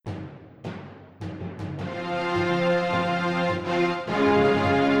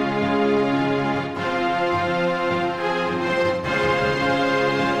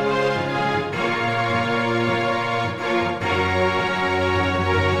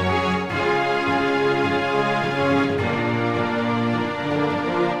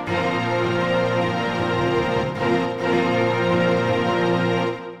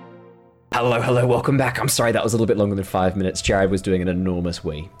hello, welcome back. I'm sorry that was a little bit longer than 5 minutes. Jared was doing an enormous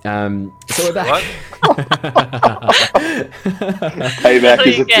wee. So we're back. Payback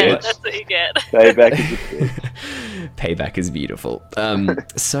is a bitch. That's what you get. Payback is a bitch. Payback is beautiful.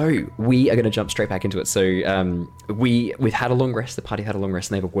 So we are going to jump straight back into it. So we've had a long rest. The party had a long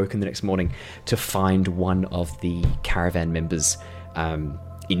rest, and they've awoken the next morning to find one of the caravan members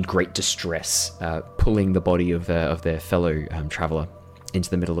in great distress, pulling the body of their fellow traveler into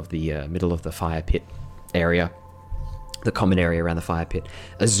the middle of the fire pit area, the common area around the fire pit.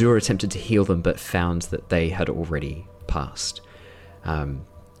 Azure attempted to heal them, but found that they had already passed.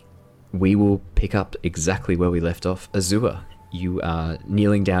 We will pick up exactly where we left off. Azure, you are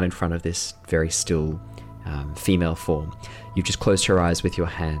kneeling down in front of this very still female form. You've just closed her eyes with your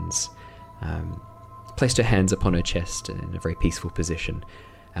hands, placed your hands upon her chest in a very peaceful position,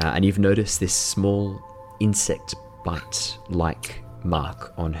 and you've noticed this small insect bite-like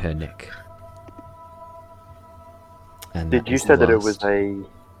mark on her neck. And did you say that it was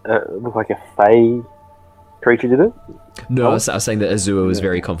looked like a fey creature, did it? No, I was saying that Azure was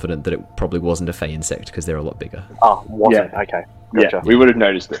very confident that it probably wasn't a fey insect because they're a lot bigger. Oh, wasn't? Yeah. Okay. Gotcha. Yeah, we would have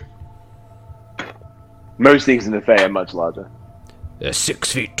noticed it. Most things in the Fae are much larger. They're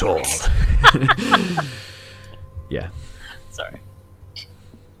 6 feet tall. Yeah. Sorry.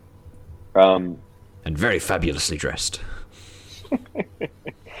 And very fabulously dressed.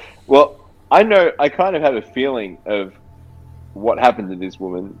 Well, I know, I kind of have a feeling of what happened to this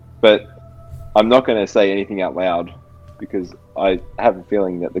woman, but I'm not going to say anything out loud because I have a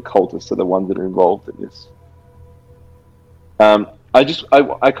feeling that the cultists are the ones that are involved in this. I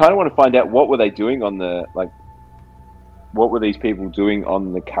kind of want to find out what were they doing on the, what were these people doing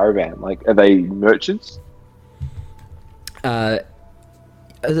on the caravan? Like, are they merchants?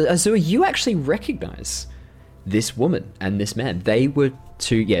 Azure, you actually recognize this woman and this man. They were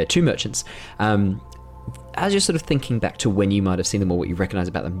two merchants. As you're sort of thinking back to when you might have seen them or what you recognize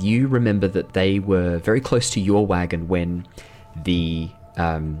about them, you remember that they were very close to your wagon when the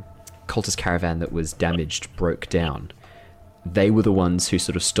cultist caravan that was damaged broke down. They were the ones who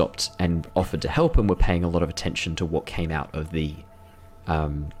sort of stopped and offered to help and were paying a lot of attention to what came out of the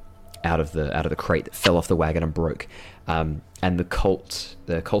crate that fell off the wagon and broke. And the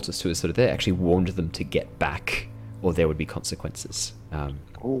cultist who was sort of there actually warned them to get back or there would be consequences.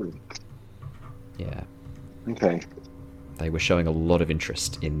 Oh. Yeah. Okay. They were showing a lot of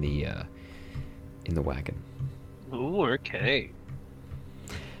interest in the wagon. Ooh, okay.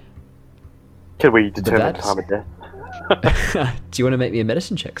 Can we determine the time of death? Do you want to make me a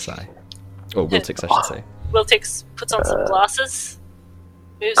medicine check, Si? Or Wiltix, I should say. Wiltix puts on some glasses.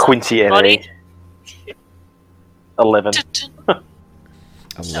 moves Quincy on his Enemy. 11.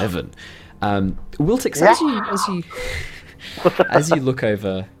 11. Wiltix, as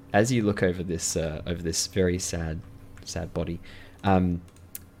you look over this very sad body,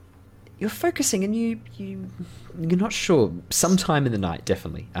 you're focusing and you're not sure. Sometime in the night,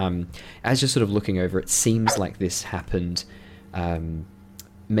 definitely. As you're sort of looking over, it seems like this happened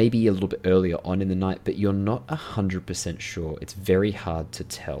maybe a little bit earlier on in the night, but you're not 100% sure. It's very hard to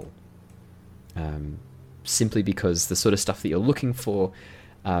tell. Simply because the sort of stuff that you're looking for,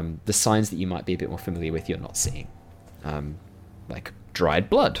 the signs that you might be a bit more familiar with, you're not seeing. Like dried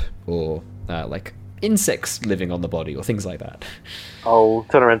blood, or like insects living on the body, or things like that. I'll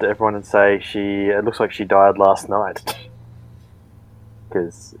turn around to everyone and say it looks like she died last night.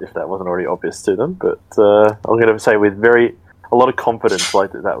 Because if that wasn't already obvious to them, but I'll get them to say with a lot of confidence,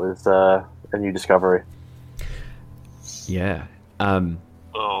 like that was a new discovery. Yeah.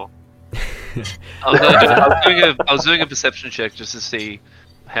 Oh. I was doing a perception check just to see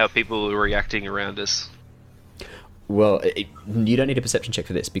how people were reacting around us. Well, you don't need a perception check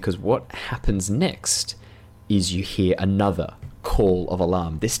for this, because what happens next is you hear another call of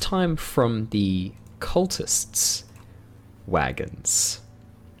alarm, this time from the cultists' wagons.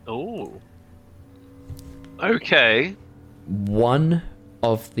 Oh. Okay. One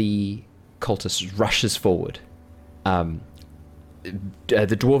of the cultists rushes forward. The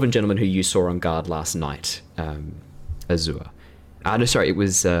dwarven gentleman who you saw on guard last night, Azure. No, sorry, it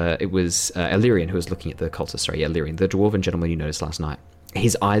was Illyrian who was looking at the cultist. Sorry, yeah, Illyrian, the dwarven gentleman you noticed last night.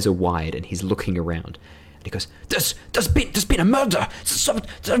 His eyes are wide and he's looking around. And he goes, There's been a murder!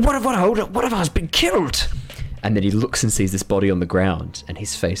 One of us has been killed! And then he looks and sees this body on the ground, and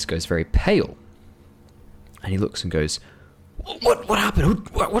his face goes very pale. And he looks and goes, What happened?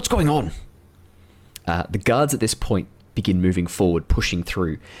 What's going on? The guards at this point begin moving forward, pushing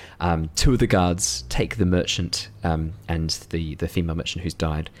through. Two of the guards take the merchant and the female merchant who's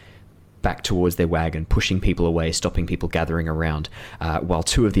died, back towards their wagon, pushing people away, stopping people gathering around, while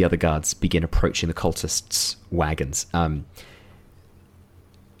two of the other guards begin approaching the cultists' wagons.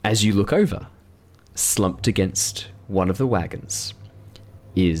 As you look over, slumped against one of the wagons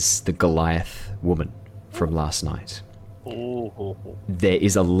is the Goliath woman from last night. Ooh. There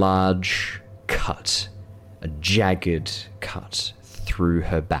is a large cut, a jagged cut through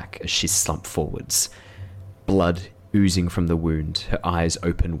her back as she's slumped forwards. Blood oozing from the wound, her eyes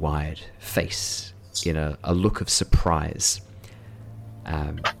open wide, face in a look of surprise,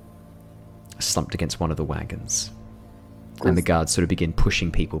 slumped against one of the wagons. And the guards sort of begin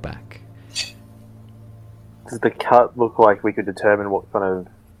pushing people back. Does the cut look like we could determine what kind of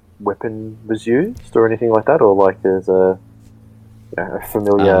weapon was used or anything like that? Or like there's a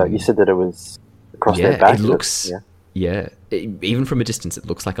familiar... you said that it was across their back? It looks... even from a distance, it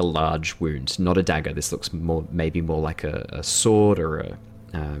looks like a large wound, not a dagger. This looks maybe more like a sword or a...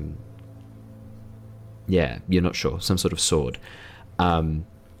 you're not sure. Some sort of sword.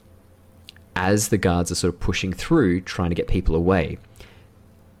 As the guards are sort of pushing through, trying to get people away,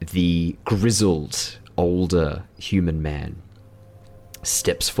 the grizzled, older human man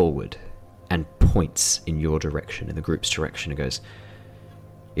steps forward and points in your direction, in the group's direction, and goes,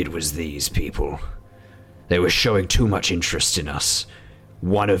 "It was these people. They were showing too much interest in us.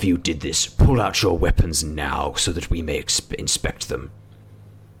 One of you did this. Pull out your weapons now so that we may inspect them."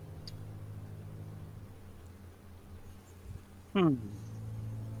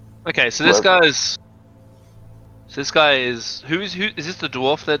 Okay, so this guy is. Who is this the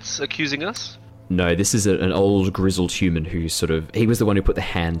dwarf that's accusing us? No, this is an old grizzled human who he was the one who put the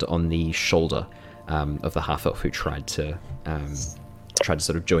hand on the shoulder of the half elf who tried to sort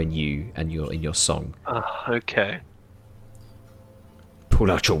of join you and in your song. Okay.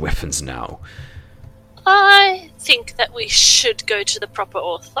 Pull out your weapons now. I think that we should go to the proper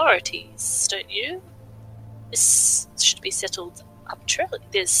authorities, don't you? This should be settled arbitrarily.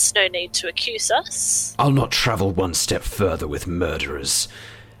 There's no need to accuse us. I'll not travel one step further with murderers.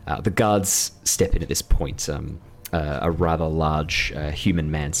 The guards step in at this point. A rather large human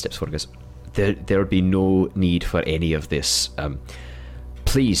man steps forward and goes, There would be no need for any of this.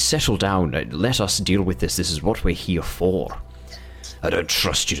 Please settle down. Let us deal with this. This is what we're here for. I don't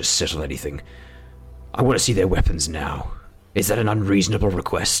trust you to settle anything. I want to see their weapons now. Is that an unreasonable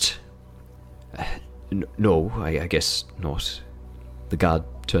request? No, I guess not. The guard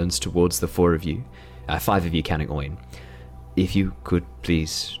turns towards the four of you, 5 of you counting Oin. If you could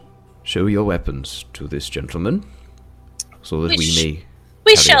please show your weapons to this gentleman, so that we may...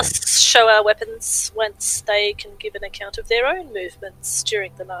 We shall show our weapons once they can give an account of their own movements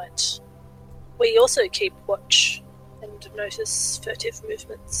during the night. We also keep watch and notice furtive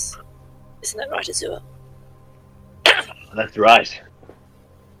movements. Isn't that right, Azua? That's right.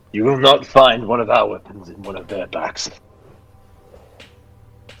 You will not find one of our weapons in one of their backs.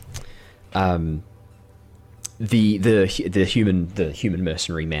 The human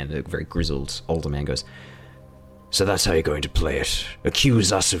mercenary man, the very grizzled older man, goes, "So that's how you're going to play it?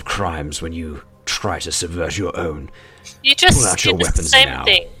 Accuse us of crimes when you try to subvert your own? You just Pull out your did the weapons same now."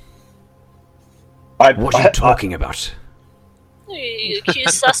 thing. What are you talking about? You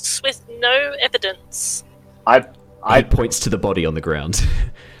accused us with no evidence. He points to the body on the ground.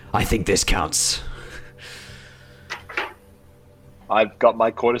 I think this counts. I've got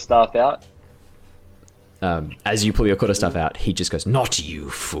my quarterstaff out. As you pull your quarterstaff out, he just goes, "Not you,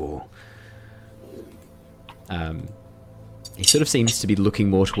 fool." He sort of seems to be looking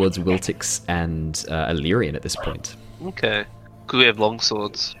more towards Wiltix and Illyrian at this point. Okay. Because we have long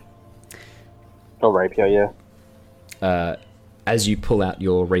swords. Or rapier, yeah. As you pull out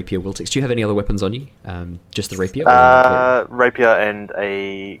your rapier, Wiltix, do you have any other weapons on you? Just the rapier? Rapier and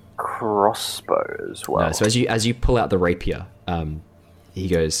a crossbow as well. No, so as you pull out the rapier, he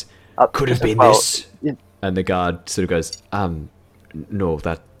goes, "Could have been well, this." And the guard sort of goes, "No,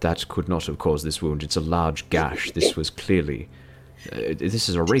 that could not have caused this wound. It's a large gash. This was clearly... this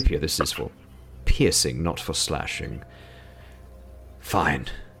is a rapier. This is for piercing, not for slashing." "Fine.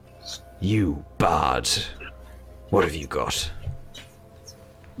 You, bard. What have you got?"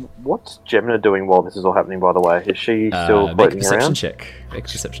 What's Gemna doing while this is all happening, by the way? Is she still Make a floating perception around? check. Make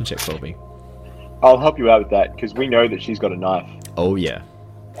a perception check for me. I'll help you out with that, because we know that she's got a knife. Oh, yeah.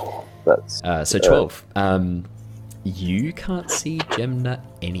 That's So 12. You can't see Gemna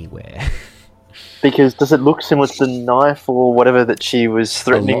anywhere. because does it look similar to the knife or whatever that she was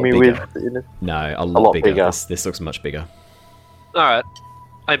threatening me bigger. with? No, a lot bigger. This looks much bigger. Alright.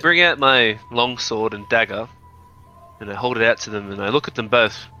 I bring out my long sword and dagger, and I hold it out to them, and I look at them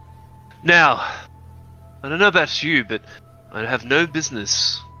both. Now, I don't know about you, but I have no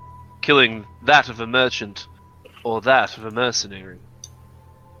business killing that of a merchant or that of a mercenary.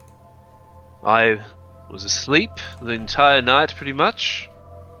 I was asleep the entire night, pretty much,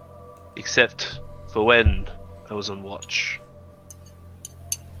 except for when I was on watch.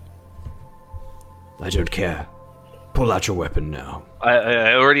 I don't care. Pull out your weapon now.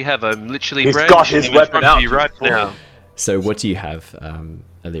 I already have. I'm literally He's got brandishing his him in weapon front of out you right now. So what do you have?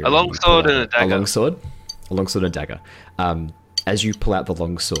 Illyria? A longsword and a dagger. A longsword and a dagger. As you pull out the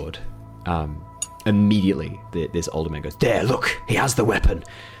longsword, immediately this older man goes, "There, look, he has the weapon."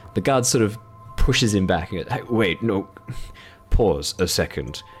 The guard sort of pushes him back and goes, "Hey, wait, no, pause a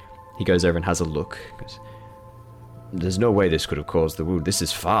second." He goes over and has a look. Goes, "There's no way this could have caused the wound. This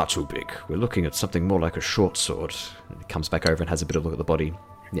is far too big. We're looking at something more like a short sword." And he comes back over and has a bit of a look at the body.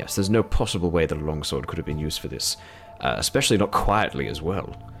 "Yes, there's no possible way that a longsword could have been used for this, especially not quietly as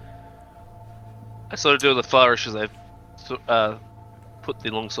well." I sort of do the flourish as I put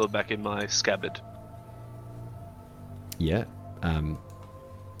the longsword back in my scabbard. Yeah.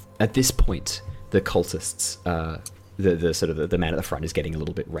 At this point, the cultists, the sort of the man at the front is getting a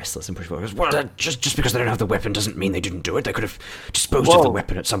little bit restless and pushing forward. "Well, just because they don't have the weapon doesn't mean they didn't do it. They could have disposed of the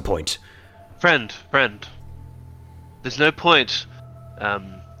weapon at some point." Friend. There's no point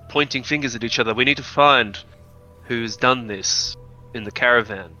pointing fingers at each other. We need to find who's done this in the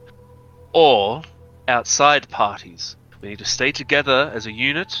caravan or outside parties. We need to stay together as a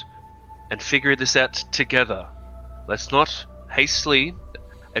unit and figure this out together. Let's not hastily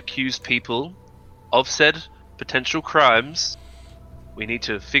accuse people of said potential crimes. We need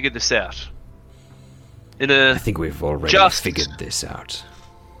to figure this out. I think we've already figured this out.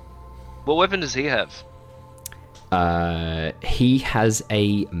 What weapon does he have? He has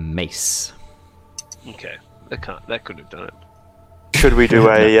a mace. Okay, that could have done it. Should we do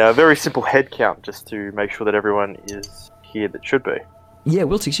a very simple head count just to make sure that everyone is here that should be? Yeah,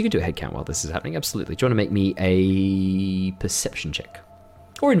 Wiltix, you can do a head count while this is happening. Absolutely. Do you want to make me a perception check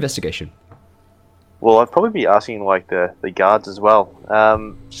or investigation? Well, I'd probably be asking like the guards as well,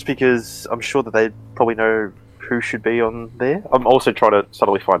 just because I'm sure that they probably know who should be on there. I'm also trying to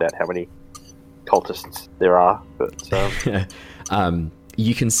subtly find out how many cultists there are, but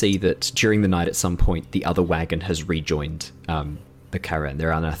you can see that during the night at some point the other wagon has rejoined the caravan.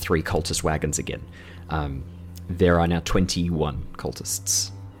 There are now 3 cultist wagons again. There are now 21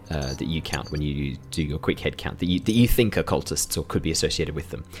 cultists that you count when you do your quick head count that you think are cultists or could be associated with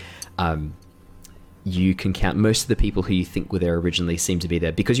them. You can count most of the people who you think were there originally seem to be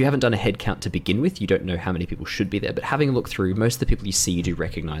there. Because you haven't done a head count to begin with, you don't know how many people should be there, but having a look through, most of the people you see you do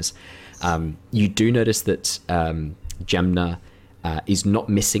recognize. You do notice that Jamna is not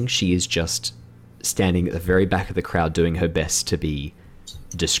missing. She is just standing at the very back of the crowd doing her best to be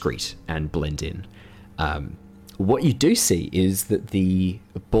discreet and blend in. What you do see is that the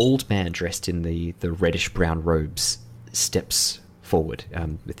bald man dressed in the reddish-brown robes steps forward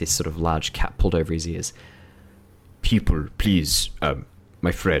with this sort of large cap pulled over his ears. "People, please,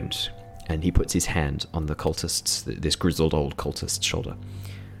 my friend." And he puts his hand on the cultist's, this grizzled old cultist's shoulder.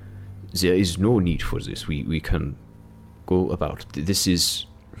 "There is no need for this. We can go about. This is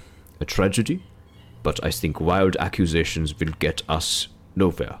a tragedy, but I think wild accusations will get us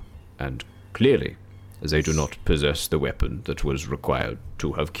nowhere. And clearly, they do not possess the weapon that was required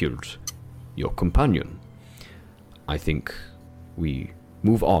to have killed your companion. I think we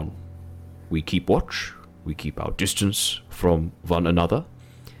move on. We keep watch. We keep our distance from one another.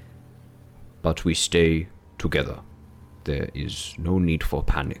 But we stay together. There is no need for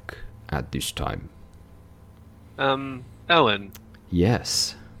panic at this time." Owen.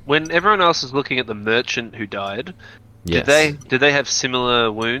 Yes. When everyone else is looking at the merchant who died, Yes. did they have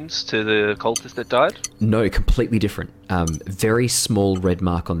similar wounds to the cultist that died? No, completely different. Very small red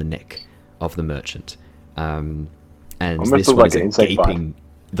mark on the neck of the merchant. And this one is a gaping...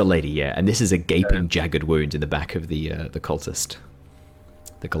 The lady, yeah. And this is a gaping, jagged wound in the back of the cultist.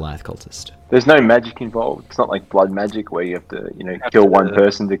 The Goliath cultist. There's no magic involved. It's not like blood magic where you have to, kill one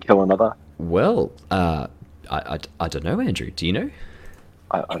person to kill another. Well, I don't know, Andrew. Do you know?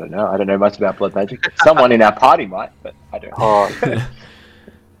 I don't know. I don't know much about blood magic. Someone in our party might, but I don't. Oh,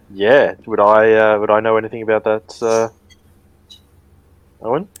 yeah. Would I know anything about that,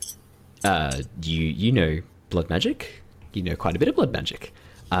 Owen? You know blood magic. You know quite a bit of blood magic.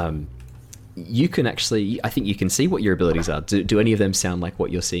 You can actually, I think you can see what your abilities are. Do any of them sound like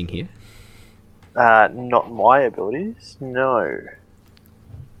what you're seeing here? Not my abilities, no.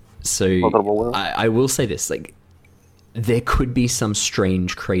 So I will say this, like, there could be some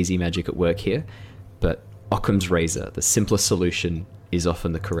strange, crazy magic at work here, but Occam's razor, the simplest solution is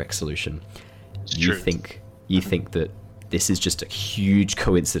often the correct solution. You think that this is just a huge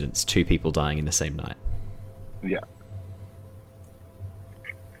coincidence, 2 people dying in the same night. Yeah.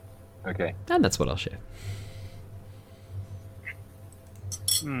 Okay. And that's what I'll share.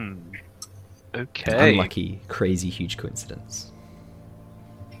 Okay. Unlucky, crazy, huge coincidence.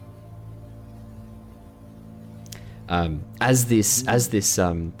 As this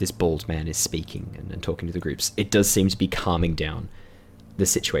bald man is speaking and talking to the groups, it does seem to be calming down the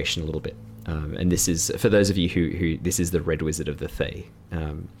situation a little bit. And this is, for those of you who this is the Red Wizard of the Thay.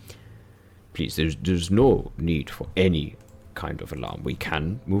 Please, there's no need for any kind of alarm. We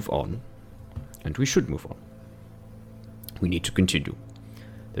can move on, and we should move on. We need to continue.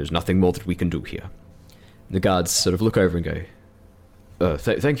 There's nothing more that we can do here. The guards sort of look over and go,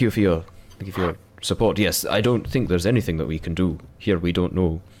 thank you for your support. Yes, I don't think there's anything that we can do here. We don't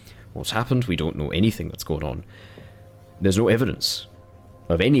know what's happened. We don't know anything that's going on. There's no evidence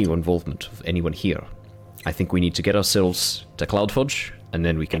of any involvement of anyone here. I think we need to get ourselves to Cloudforge, and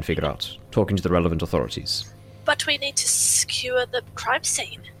then we can figure out, talking to the relevant authorities. But we need to secure the crime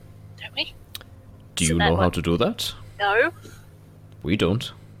scene, don't we? Do you know how to do that? No. We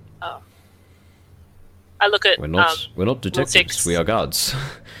don't. Oh. I look at We're not detectives. Wiltix. We are guards.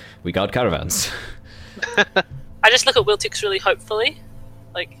 We guard caravans. I just look at Wiltix really hopefully.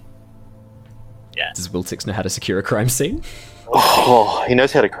 Like, yeah. Does Wiltix know how to secure a crime scene? Oh, he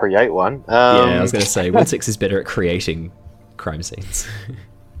knows how to create one. Yeah, I was going to say, Wiltix is better at creating crime scenes.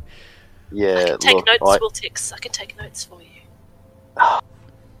 Yeah, I can take notes, Wiltix. I can take notes for you.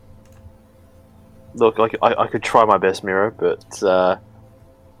 Look, I could try my best, Miro, but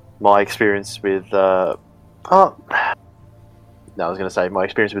my experience with no, I was going to say my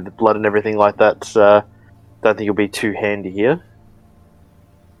experience with the blood and everything like that. Don't think it'll be too handy here.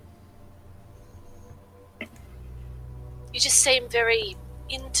 You just seem very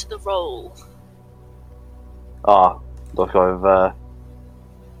into the role. Look, I've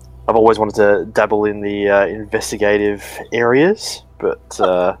always wanted to dabble in the investigative areas, but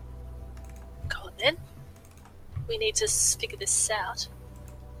Go on then. We need to figure this out.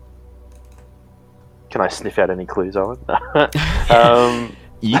 can I sniff out any clues, Owen?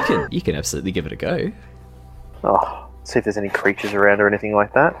 You can absolutely give it a go. See if there's any creatures around or anything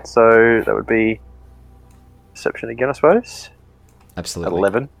like that. So that would be perception again, I suppose. Absolutely. At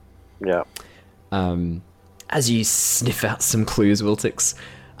 11. Yeah. As you sniff out some clues, Wiltix,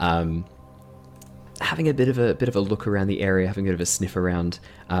 having a bit of a look around the area, having a bit of a sniff around,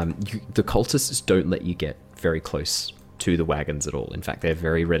 the cultists don't let you get very close to the wagons at all. In fact, they're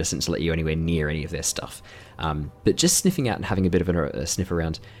very reticent to let you anywhere near any of their stuff. But just sniffing out and having a bit of a sniff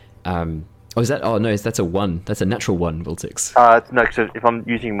around. Is that? Oh no, that's a 1. That's a natural 1, Wiltix. No, so if I'm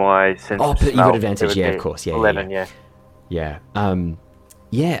using my sense of but you smell, got advantage. it would Yeah, be of course. Yeah, 11, yeah. Yeah.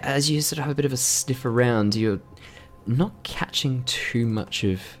 As you sort of have a bit of a sniff around, you're not catching too much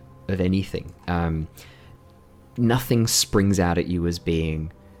of anything. Nothing springs out at you as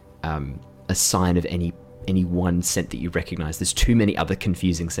being a sign of any one scent that you recognize. There's too many other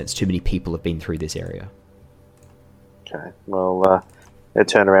confusing scents. Too many people have been through this area. Okay, well, I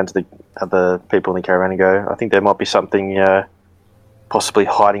turn around to the other people in the caravan and go, I think there might be something possibly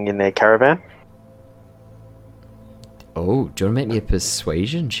hiding in their caravan. Oh, do you want to make me a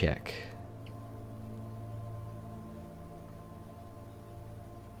persuasion check?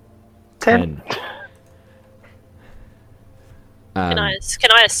 10. Can I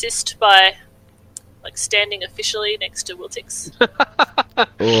assist by standing officially next to Wiltix? The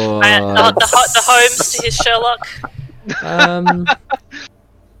Holmes to his Sherlock.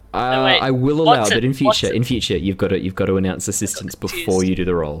 I will allow, Watson, but in future, Watson. you've got to announce assistance before you do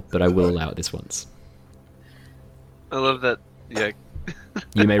the roll. But I will allow it this once. I love that. Yeah.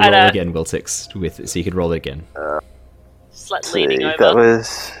 You may roll again, Wiltix, so you can roll it again. Just leaning over. That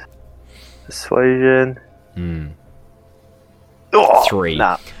was persuasion. 3.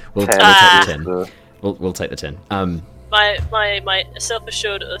 Nah. We'll 10. take the 10. We'll take the 10. My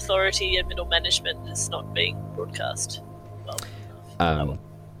self-assured authority and middle management is not being broadcast well enough.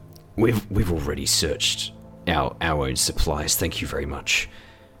 We've already searched our own supplies. Thank you very much.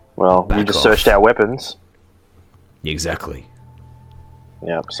 Well, Back you just off. searched our weapons. Exactly.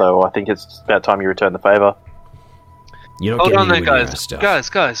 Yeah, so I think it's about time you return the favour. You're not Hold on getting there, anywhere near our stuff. guys.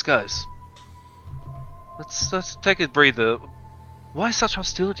 Let's take a breather. Why such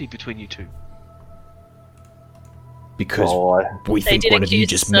hostility between you two? Because we They think did one of you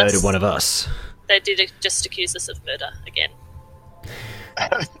accuse just us. murdered one of us. They did just accuse us of murder again.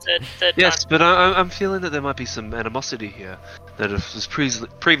 Third Yes, time. but I'm feeling that there might be some animosity here that was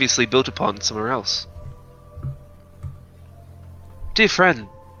previously built upon somewhere else. Dear friend,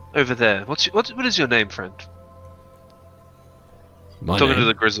 over there, what is your name, friend? My Talking to name?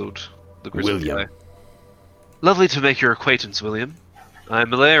 the grizzled William. guy. Lovely to make your acquaintance, William.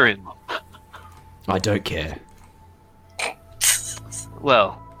 I'm Malarian. I don't care.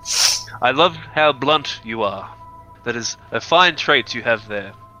 Well, I love how blunt you are. That is a fine trait you have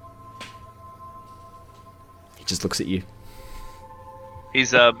there. He just looks at you.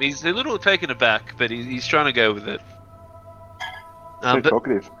 He's a little taken aback, but he's trying to go with it. So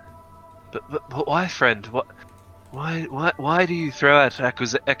talkative. But why, friend? Why do you throw out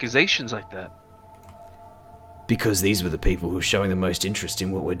accusations like that? Because these were the people who were showing the most interest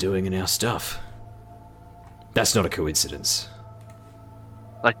in what we're doing in our stuff. That's not a coincidence.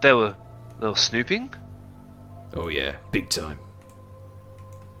 Like they were snooping? Oh yeah, big time.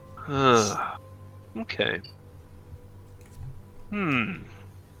 Okay.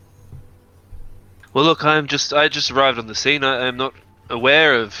 Well, look, I just arrived on the scene. I am not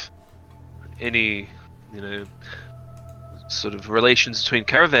aware of any, sort of relations between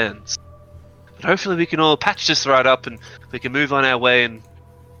caravans. But hopefully we can all patch this right up and we can move on our way and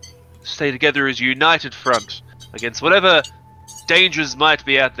stay together as a united front against whatever dangers might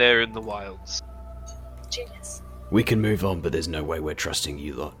be out there in the wilds. Genius. We can move on, but there's no way we're trusting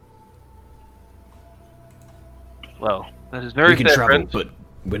you lot. Well, that is very we can fair, travel, friend. but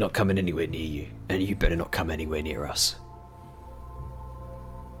we're not coming anywhere near you, and you better not come anywhere near us.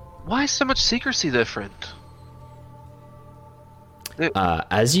 Why so much secrecy there, friend?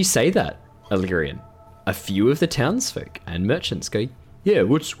 As you say that, Illyrian, a few of the townsfolk and merchants go, "Yeah,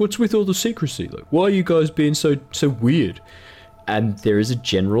 what's with all the secrecy? Like, why are you guys being so weird?" And there is a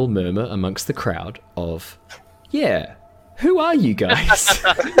general murmur amongst the crowd of, "Yeah, who are you guys?"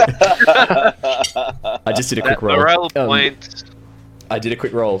 I just did a quick roll. Morale point. I did a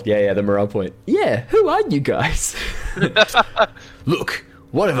quick roll. Yeah, the morale point. Yeah, who are you guys? Look,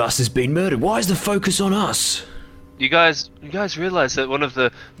 one of us has been murdered. Why is the focus on us? You guys realize that one of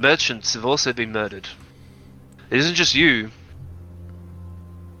the merchants have also been murdered. It isn't just you.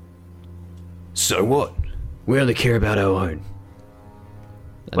 So what? We only care about our own.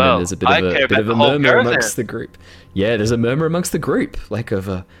 And Well, then there's a bit I of care a, bit about of the a whole murmur caravan. amongst the group. Yeah, there's a murmur amongst the group, like of,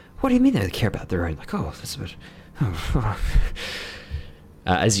 what do you mean they care about their own? Like, oh, that's a bit...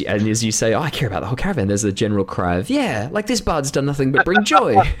 as you say, I care about the whole caravan, there's a general cry of, yeah, like this bard's done nothing but bring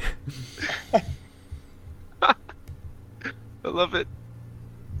joy. I love it.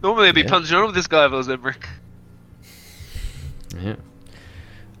 Normally I'd be punching on with this guy if I was Emmerich. Yeah.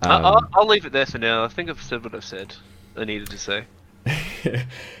 I'll leave it there for now. I think I've said what I've said. I needed to say.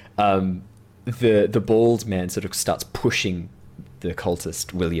 The bald man sort of starts pushing the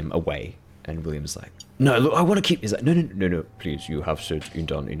cultist William away, and William's like, "No, look, I want to keep." He's like, "No, please, you have said and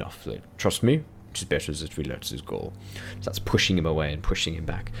done enough. Like, trust me, it's better if we let this go." Starts pushing him away and pushing him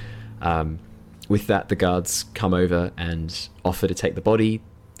back. With that, the guards come over and offer to take the body.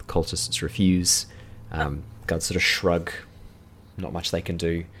 The cultists refuse. Guards sort of shrug. Not much they can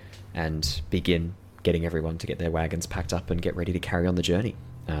do, and begin getting everyone to get their wagons packed up and get ready to carry on the journey.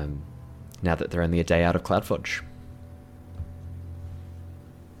 Now that they're only a day out of Cloudforge.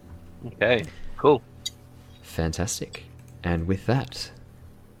 Okay, cool. Fantastic. And with that,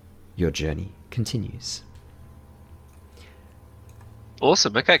 your journey continues.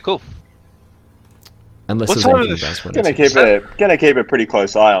 Awesome. Okay, cool. Unless What there's time anything is you it? guys want to Gonna keep a pretty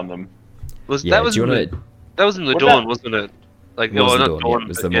close eye on them. Yeah, That was do you in want to... that was in the What dawn, about- wasn't it? Like, It was oh, the not dawn, yeah, it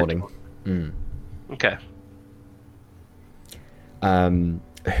was the but yeah, morning. dawn. Okay.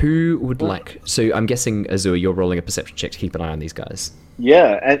 Who would like... So I'm guessing, Azur, you're rolling a perception check to keep an eye on these guys.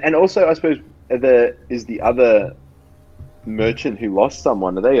 Yeah, and also I suppose is the other merchant who lost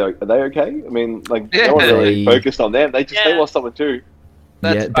someone. Are they okay? I mean, like no one really They- focused on them. They lost someone too.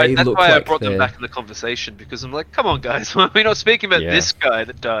 Yeah, they That's look why I like brought them they're- back in the conversation, because I'm like, come on, guys, why are we not speaking about Yeah. this guy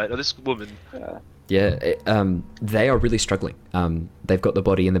that died, or this woman? Yeah, they are really struggling. They've got the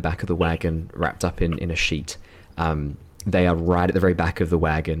body in the back of the wagon, wrapped up in a sheet. They are right at the very back of the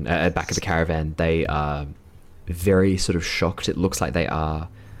wagon, back of the caravan. They are very sort of shocked. It looks like they are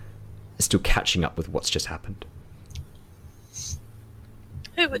still catching up with what's just happened.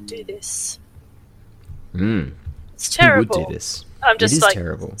 Who would do this? It's It's terrible. Who would do this? I'm just it is like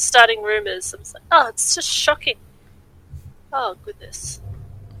terrible. starting rumors. I'm just like, oh, it's just shocking. Oh goodness.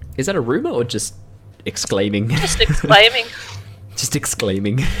 Is that a rumor or just exclaiming? Just exclaiming. Just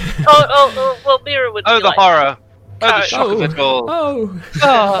exclaiming. Well, Mira would Oh, be the like, horror! Oh, the Oh. shock of it all! Oh.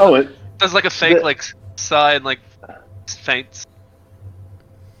 Oh, there's like a fake the- like sigh and like faints.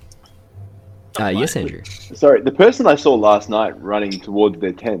 Yes, Andrew. Sorry, the person I saw last night running towards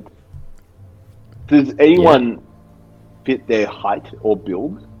their tent. Does anyone fit their height or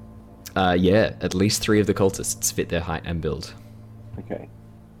build? Yeah, at least 3 of the cultists fit their height and build. Okay.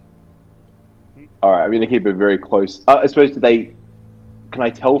 All right, I'm going to keep it very close. I suppose, can I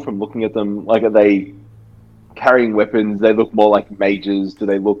tell from looking at them, like, are they carrying weapons? They look more like mages. Do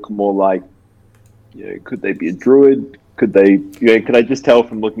they look more like, could they be a druid? Could they, can I just tell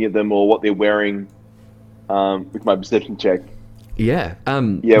from looking at them or what they're wearing with my perception check? Yeah.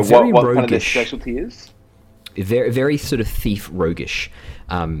 Yeah, very what kind of their roguish. specialty is? Very, very sort of thief roguish.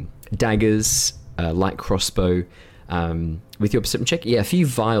 Daggers, light crossbow. With your perception check, a few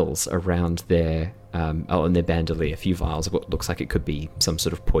vials around their and their bandolier. A few vials of what looks like it could be some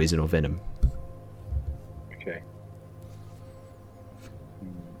sort of poison or venom. Okay.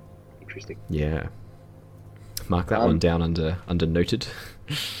 Interesting. Yeah. Mark that one down under noted.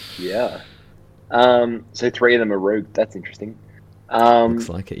 Yeah. So 3 of them are rogue. That's interesting. Looks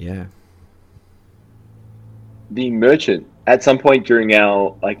like it, yeah. The merchant, at some point during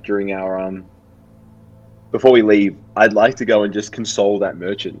our before we leave, I'd like to go and just console that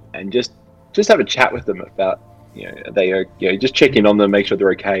merchant and just have a chat with them about, they just check in on them, make sure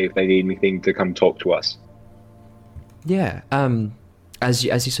they're okay. If they need anything, to come talk to us. Yeah. As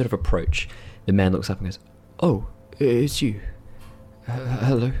you sort of approach, the man looks up and goes, "Oh, it's you.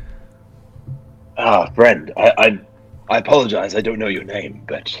 Hello." Friend, I apologize. I don't know your name,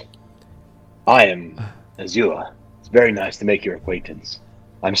 but I am Azure. It's very nice to make your acquaintance.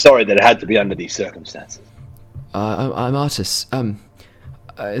 I'm sorry that it had to be under these circumstances. I'm Artis.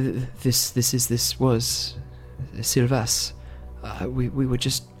 This was Sylvas. We were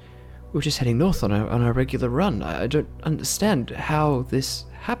just heading north on our regular run. I don't understand how this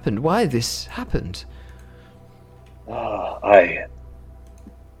happened. Why this happened?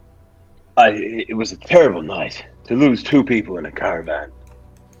 It was a terrible night to lose 2 people in a caravan.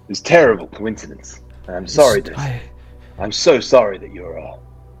 It was a terrible coincidence. And I'm sorry I'm so sorry that your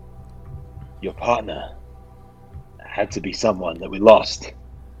partner had to be someone that we lost.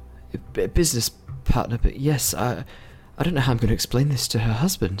 A business partner, but yes, I don't know how I'm going to explain this to her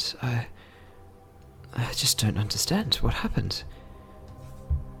husband. I just don't understand what happened.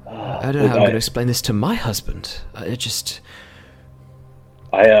 I don't know how I'm going to explain this to my husband.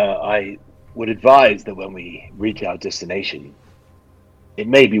 I would advise that when we reach our destination, it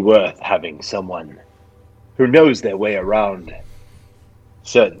may be worth having someone who knows their way around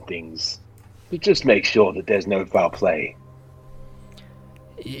certain things to just make sure that there's no foul play.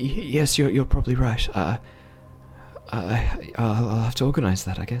 Yes, you're probably right. I'll have to organize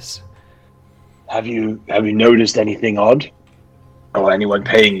that, I guess. Have you noticed anything odd, or anyone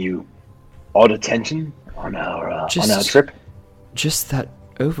paying you odd attention on our trip? Just that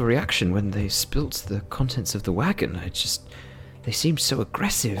overreaction when they spilt the contents of the wagon. They seemed so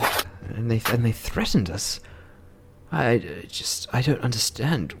aggressive, and they threatened us. I don't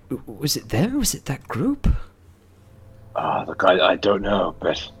understand. Was it them? Was it that group? Look, I don't know,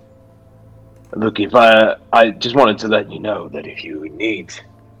 but look, if I just wanted to let you know that if you need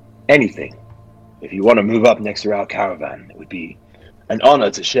anything, if you want to move up next to our caravan, it would be an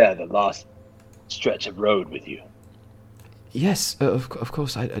honor to share the last stretch of road with you. Yes, of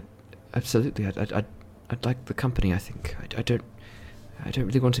course. I absolutely. I'd like the company. I think I don't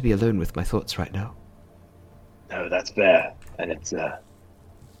really want to be alone with my thoughts right now. No, that's fair, and it's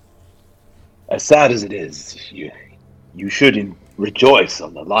as sad as it is. You should rejoice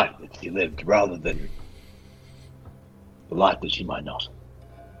on the life that she lived, rather than the life that she might not.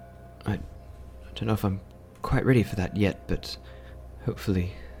 I don't know if I'm quite ready for that yet, but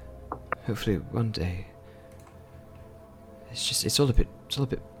hopefully one day. It's all a bit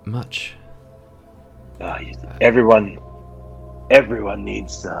much. Everyone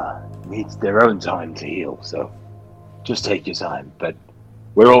needs their own time to heal, so just take your time. But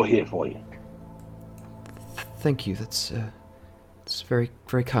we're all here for you. Thank you. That's very,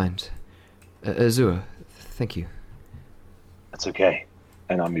 very kind. Azure, thank you. That's okay.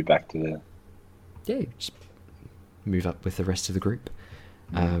 And I'll move back to the... Yeah, just move up with the rest of the group.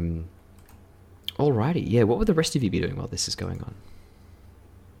 Alrighty, yeah, what would the rest of you be doing while this is going on?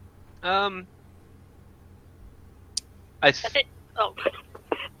 I think. Oh,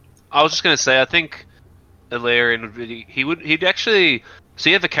 I was just gonna say, I think Ilarion would really, he'd actually, so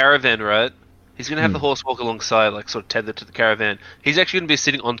you have a caravan, right? He's gonna have the horse walk alongside, like sort of tethered to the caravan. He's actually gonna be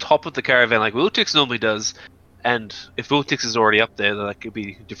sitting on top of the caravan like Wiltix normally does. And if Wiltix is already up there, then that could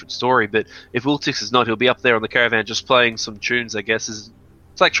be a different story. But if Wiltix is not, he'll be up there on the caravan just playing some tunes, I guess. It's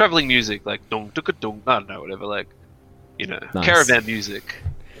like traveling music, like dong, dong, dong, I don't know, whatever, like, Nice. caravan music.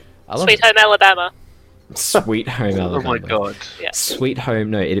 I love Sweet Home Alabama. Sweet Home Alabama. Oh my god. Yeah. Sweet Home,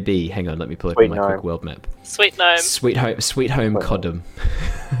 no, it'd be, hang on, let me pull up Sweet my Gnome. quick world map. Sweet Gnome. Sweet Home Codham.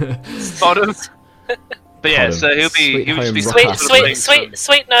 Bottom. But yeah, Hold so him. he'll Sweet just be home Sweet, rock sweet, sweet,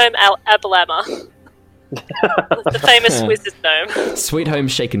 sweet gnome Abalama. The famous wizard gnome. Sweet home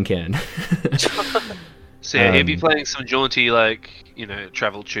shaken can. So yeah, he'll be Um, playing some jaunty, like,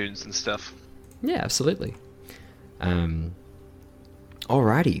 travel tunes and stuff. Yeah, absolutely.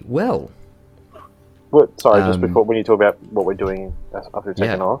 Alrighty, well. Sorry, just Um, before, when you talk about what we're doing after we've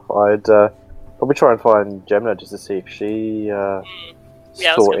taken Yeah. off, I'd probably try and find Gemna just to see if she I was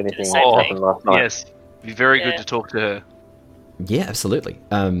saw gonna do the anything same that thing. happened last night. Yes, it'd be very good Yeah. to talk to her. Yeah, absolutely.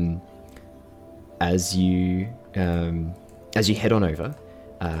 As you head on over,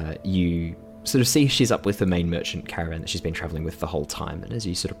 you sort of see she's up with the main merchant caravan that she's been traveling with the whole time, and as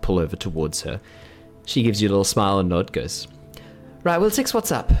you sort of pull over towards her, she gives you a little smile and nod, goes, "Right, well, Six,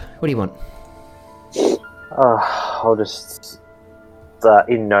 what's up? What do you want?" I'll just,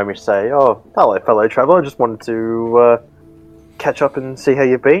 in Gnomish, say, "Oh, hello, fellow traveller. I just wanted to catch up and see how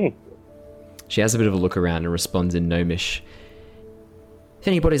you've been." She has a bit of a look around and responds in Gnomish. "If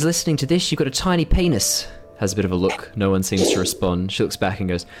anybody's listening to this, you've got a tiny penis." Has a bit of a look. No one seems to respond. She looks back and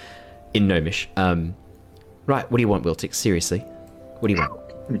goes, in Gnomish, "Right, what do you want, Wiltix? Seriously? What do you want?"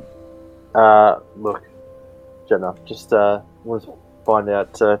 Look, Gemna, just wanted to find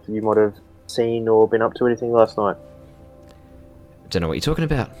out if you might have seen or been up to anything last night. Don't know what you're talking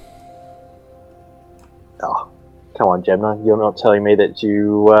about. Oh, come on, Gemna. You're not telling me that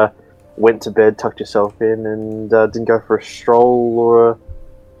you went to bed, tucked yourself in, and didn't go for a stroll or a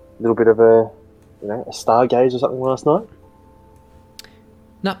little bit of a stargaze or something last night?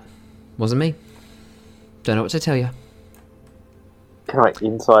 No, wasn't me. Don't know what to tell you. Can I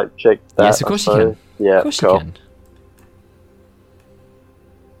insight check that? Yes, of course you can. Yeah, Of course cool. you can.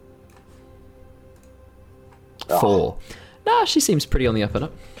 Oh. 4. Nah, she seems pretty on the up and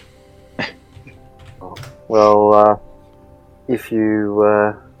up. Well, if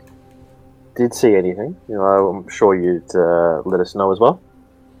you did see anything, I'm sure you'd let us know as well.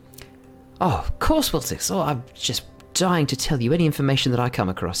 Oh, of course, Wiltix. Oh, I'm just dying to tell you any information that I come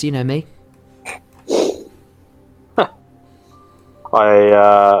across. You know me.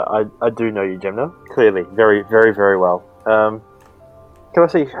 I do know you, Gemna. Clearly, very, very, very well. Can I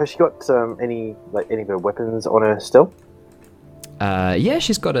see? Has she got any bit of weapons on her still? Yeah,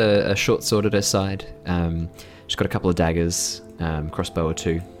 she's got a short sword at her side. She's got a couple of daggers, crossbow or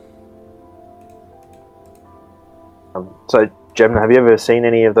 2. So, Gemna, have you ever seen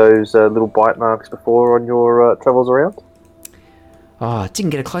any of those little bite marks before on your travels around? Oh, I didn't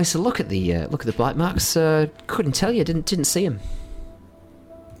get a closer look at the bite marks. Couldn't tell you. Didn't see them.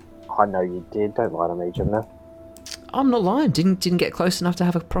 I know you did. Don't lie to me, Gemna. I'm not lying. Didn't get close enough to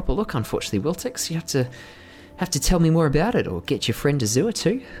have a proper look. Unfortunately, Wiltix, you have to tell me more about it, or get your friend Azua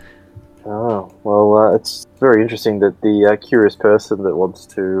too. Oh, well, it's very interesting that the curious person that wants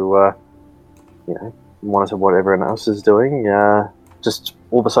to, monitor what everyone else is doing, just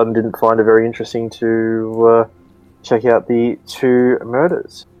all of a sudden didn't find it very interesting to check out the 2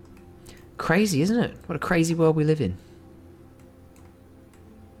 murders. Crazy, isn't it? What a crazy world we live in.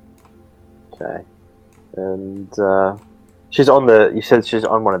 Okay. And she's on you said she's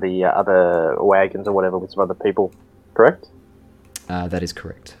on one of the other wagons or whatever with some other people, correct? That is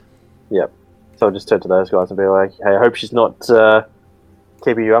correct. Yep. So I'll just turn to those guys and be like, hey, I hope she's not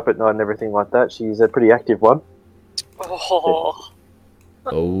keeping you up at night and everything like that. She's a pretty active one. Oh.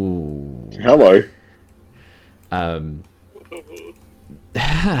 Oh. Hello.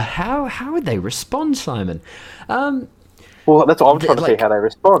 How would they respond, Simon? Well, that's what I'm trying to see like- how they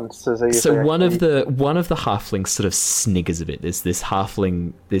respond. So one of the halflings sort of sniggers a bit. This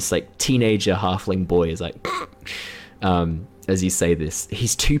halfling, this like teenager halfling boy is like, as you say this,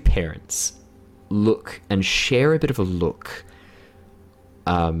 his 2 parents look and share a bit of a look,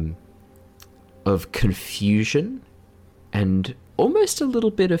 of confusion and almost a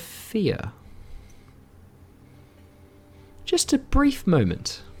little bit of fear. Just a brief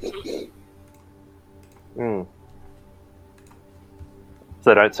moment. Mm. So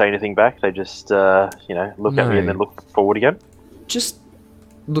they don't say anything back. They just, look at me and then look forward again. Just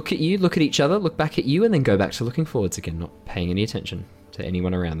look at you, look at each other, look back at you, and then go back to looking forwards again, not paying any attention to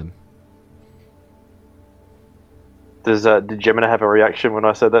anyone around them. Did Gemina have a reaction when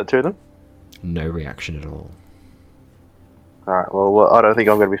I said that to them? No reaction at all. Alright, well, I don't think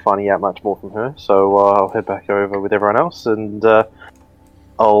I'm going to be finding out much more from her, so I'll head back over with everyone else, and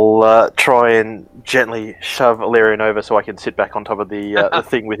I'll try and gently shove Illyrian over so I can sit back on top of the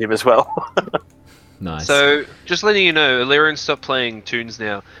thing with him as well. Nice. So, just letting you know, Illyrian stopped playing tunes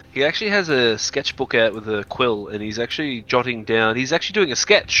now. He actually has a sketchbook out with a quill, and he's actually jotting down. He's actually doing a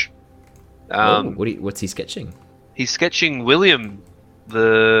sketch. What's he sketching? He's sketching William,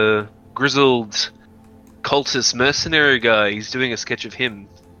 the grizzled cultist mercenary guy. He's doing a sketch of him.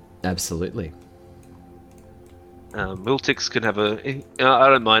 Absolutely. Wiltix can have a. I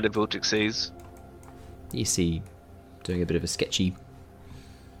don't mind if Wiltix sees. You see, doing a bit of a sketchy.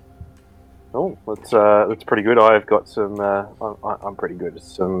 Oh, that's pretty good. I've got some. I'm pretty good at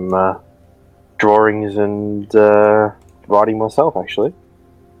some drawings and writing myself, actually.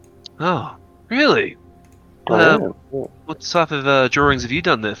 Oh, really? Yeah. What type of drawings have you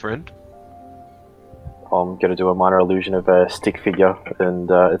done there, friend? I'm going to do a minor illusion of a stick figure, and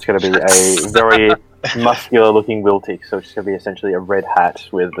it's going to be a very muscular-looking Wiltix. So it's just going to be essentially a red hat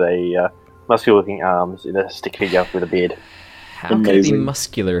with a muscular-looking arms in a stick figure with a beard. How can it be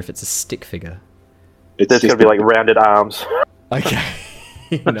muscular if it's a stick figure? It's going to be like rounded arms. Okay,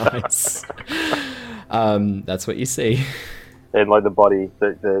 nice. That's what you see. And like the body,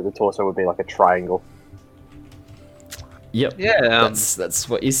 the torso would be like a triangle. Yep. Yeah. That's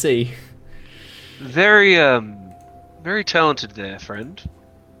what you see. Very very talented there, friend.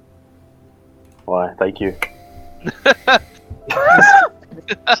 Why? Thank you.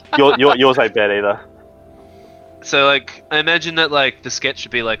 Yours ain't bad either. So like, I imagine that like the sketch should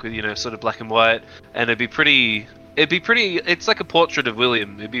be like with sort of black and white, and it'd be pretty. It's like a portrait of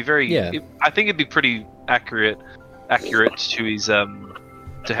William. It'd be very. Yeah. I think it'd be pretty accurate to his to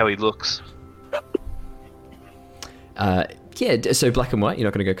how he looks. Yeah. So black and white. You're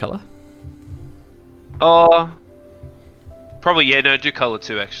not going to go color. Oh, probably yeah. No, do color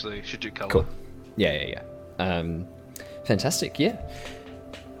too. Actually, should do color. Cool. Yeah. Fantastic. Yeah.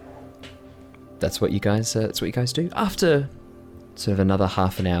 That's what you guys do after sort of another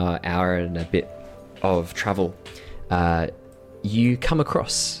half an hour and a bit of travel. You come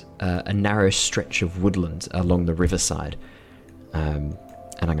across a narrow stretch of woodland along the riverside, and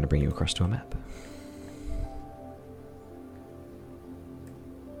I'm going to bring you across to a map.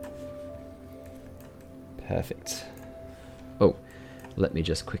 Perfect. Oh, let me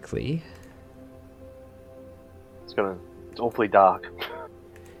just quickly. It's awfully dark.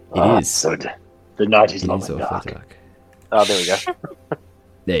 It is. So the night is It long is and awfully dark. dark. Oh, there we go.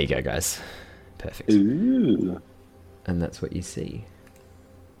 There you go, guys. Perfect. Ooh. And that's what you see.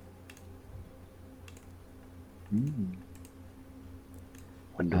 Wonder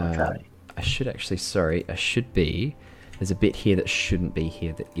what's happening. I should be. There's a bit here that shouldn't be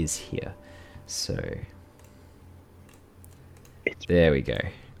here that is here. So. There we go.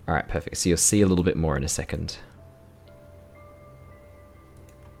 Alright, perfect. So you'll see a little bit more in a second.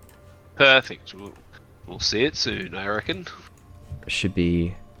 Perfect. We'll see it soon, I reckon. Should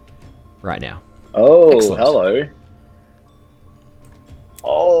be right now. Oh, Excellent. hello.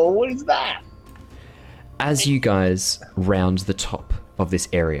 Oh, what is that? As you guys round the top of this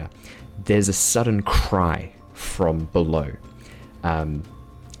area, there's a sudden cry from below. And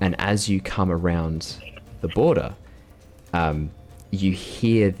as you come around the border, you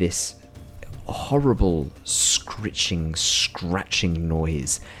hear this horrible scratching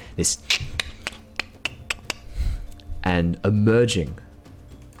noise. This, and emerging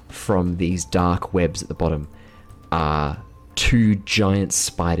from these dark webs at the bottom are two giant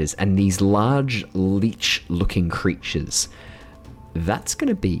spiders and these large leech-looking creatures. That's going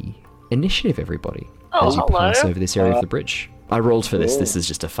to be initiative, everybody, as you pass hello. over this area of the bridge. I rolled for this. This is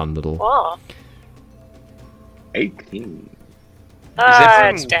just a fun little... Wow. 18.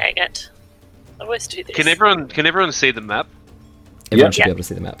 everyone- Dang it. I always do this. Can everyone see the map? Everyone should Yeah. be able to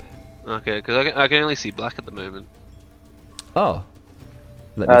see the map. Okay, because I can only see black at the moment. Oh.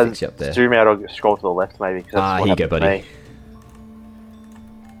 Let me fix you up there. Zoom out or scroll to the left, maybe. 'Cause that's what Here you go, happened to buddy. me.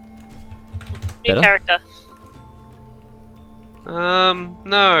 New Better? character.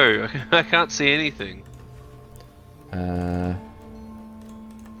 No, I can't see anything.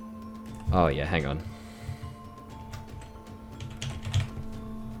 Oh yeah, hang on.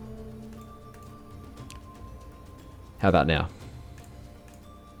 How about now?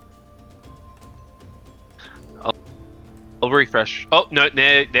 I'll refresh. Oh no,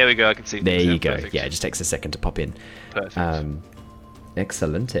 there we go. I can see. There things now. you go. Perfect. Yeah, it just takes a second to pop in. Perfect.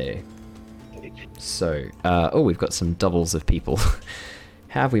 Excelente. So, we've got some doubles of people.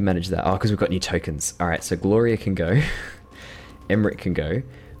 How have we managed that? Oh, because we've got new tokens. All right, so Gloria can go. Emmerich can go.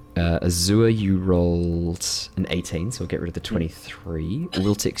 Azua, you rolled an 18, so we'll get rid of the 23.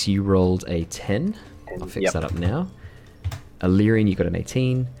 Wiltix, you rolled a 10. I'll fix that up now. Illyrian, you got an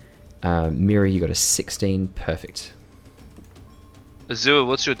 18. Mira, you got a 16. Perfect. Azua,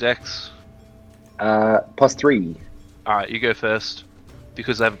 what's your dex? +3. Alright, you go first.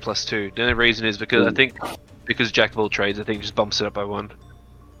 Because I have a +2. The only reason is because I think Jack of all trades, I think it just bumps it up by 1.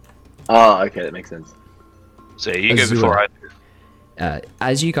 Oh, okay, that makes sense. So you go Azua. before I do.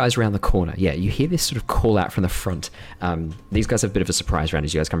 As you guys round the corner, you hear this sort of call out from the front. These guys have a bit of a surprise round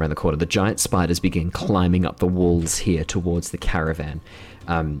as you guys come around the corner. The giant spiders begin climbing up the walls here towards the caravan.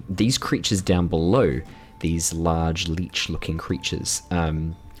 These creatures down below, these large leech-looking creatures.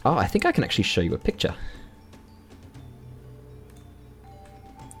 I think I can actually show you a picture.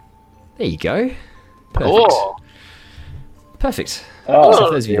 There you go. Perfect. Oh, Perfect. Oh, So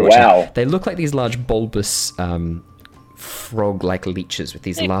for those of you who are watching, wow. they look like these large bulbous frog-like leeches with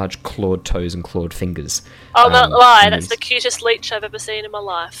these large clawed toes and clawed fingers. I'll not lie, and that's the these- cutest leech I've ever seen in my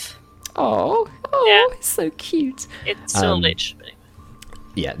life. Oh, Yeah. it's so cute. It's still a leech. But anyway.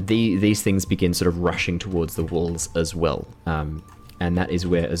 Yeah, these things begin sort of rushing towards the walls as well. And that is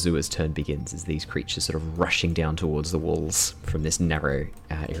where Azua's turn begins, is these creatures sort of rushing down towards the walls from this narrow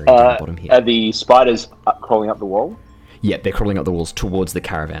area down the bottom here. Are the spiders crawling up the wall? Yeah, they're crawling up the walls towards the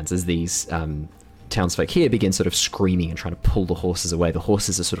caravans as these townsfolk here begin sort of screaming and trying to pull the horses away. The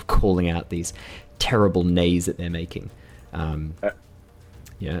horses are sort of calling out these terrible neighs that they're making.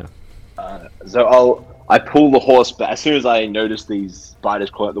 Yeah. So I pull the horse back. As soon as I notice these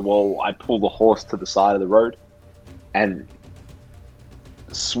spiders crawling up the wall, I pull the horse to the side of the road and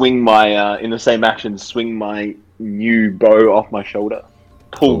swing my, in the same action, swing my new bow off my shoulder,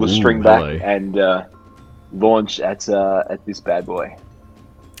 pull the Ooh, string back, hello. and launch at this bad boy.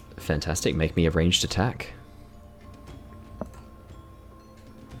 Fantastic. Make me a ranged attack.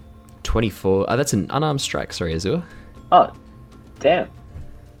 24. Oh, that's an unarmed strike. Sorry, Azure. Oh, damn.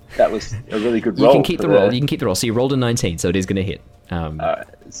 That was a really good You roll. can keep the roll. You can keep the roll. So you rolled a 19, so it is going to hit.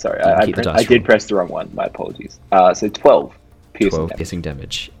 Sorry, You can I keep the dice did roll. press the wrong one. My apologies. So 12 piercing 12 damage. piercing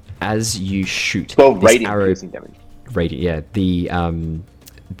damage. As you shoot, 12 this radiant arrow, piercing damage. radiant, the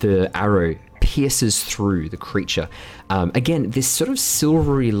arrow pierces through the creature. Again, this sort of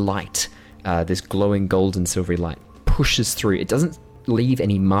silvery light, this glowing golden silvery light, pushes through. It doesn't leave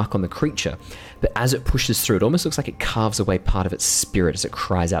any mark on the creature, but as it pushes through, it almost looks like it carves away part of its spirit as it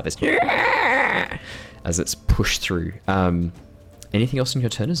cries out this as it's pushed through. Anything else in your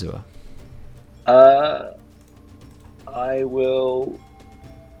turn, Azua? I will.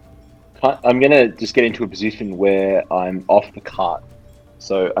 I'm gonna just get into a position where I'm off the cart.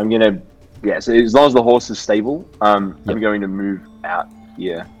 So I'm gonna, So as long as the horse is stable, I'm going to move out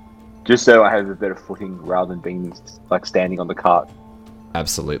here, just so I have a better footing rather than being like standing on the cart.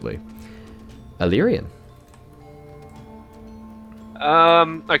 Absolutely. Illyrian.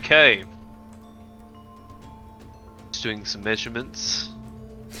 Okay. Just doing some measurements.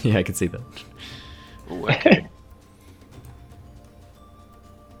 Yeah, I can see that. Ooh, okay.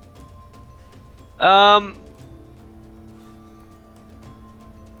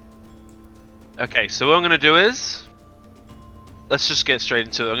 Okay, so what I'm going to do is... Let's just get straight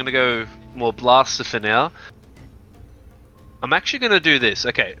into it. I'm going to go more blaster for now. I'm actually going to do this.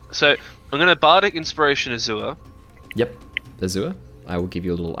 Okay, so I'm going to Bardic Inspiration Azure. Yep, Azure. I will give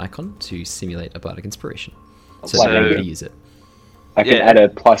you a little icon to simulate a bardic inspiration. So Like that a- you can use it. I can Yeah. add a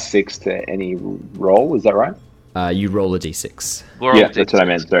 +6 to any roll. Is that right? You roll a d6. We're Yeah, on that's what I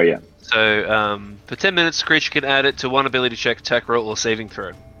meant. Sorry, yeah. So, for 10 minutes, the creature can add it to one ability check, attack roll, or saving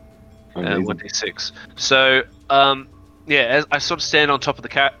throw. Amazing. 1d6. So, as I sort of stand on top of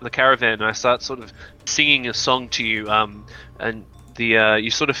the caravan and I start sort of singing a song to you, and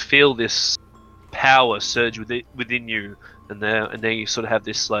you sort of feel this power surge within you, and then you sort of have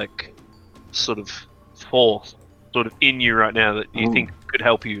this like sort of force sort of in you right now that you Ooh. think could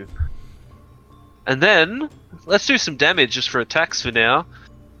help you. And then let's do some damage just for attacks for now.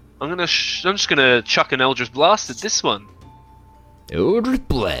 I'm just gonna chuck an Eldritch Blast at this one. Eldritch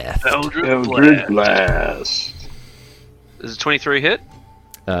Blast. Eldritch Blast. Blast. Is it 23 hit?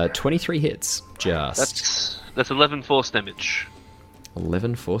 23 hits. Just. That's 11 force damage.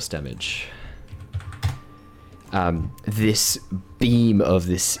 11 force damage. This beam of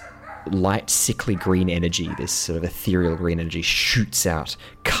this light, sickly green energy, this sort of ethereal green energy, shoots out,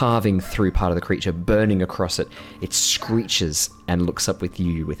 carving through part of the creature, burning across it. It screeches and looks up with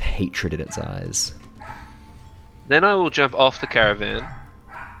you with hatred in its eyes. Then I will jump off the caravan.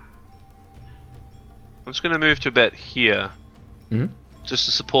 I'm just going to move to about here. Mhm. Just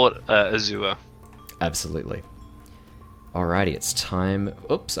to support Azua. Absolutely. Alrighty, it's time.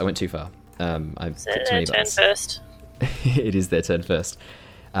 Oops, I went too far. I've So clicked too their many turn buttons. first. It is their turn first.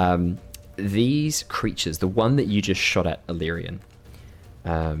 These creatures, the one that you just shot at, Illyrian,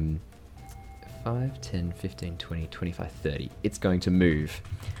 5, 10, 15, 20, 25, 30, it's going to move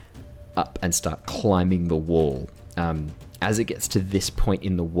up and start climbing the wall. As it gets to this point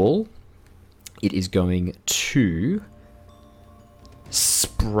in the wall, it is going to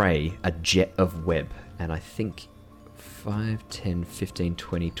spray a jet of web, and I think 5, 10, 15,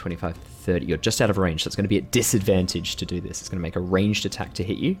 20, 25, 30. You're just out of range, so it's going to be at disadvantage to do this. It's going to make a ranged attack to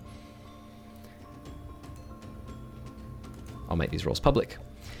hit you. I'll make these rolls public.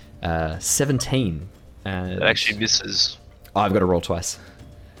 17. It actually misses. Oh, I've got to roll twice.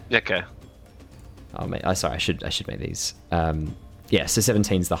 Okay. Sorry, I should make these. Yeah, so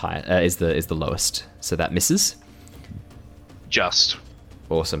 17's the high is the lowest, so that misses. Just.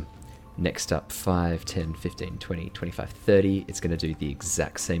 Awesome. Next up, 5, 10, 15, 20, 25, 30. It's going to do the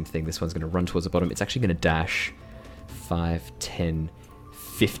exact same thing. This one's going to run towards the bottom. It's actually going to dash 5, 10,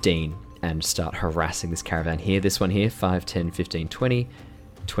 15 and start harassing this caravan here. This one here, 5, 10, 15, 20,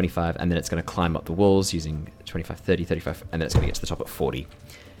 25, and then it's going to climb up the walls using 25, 30, 35, and then it's going to get to the top at 40.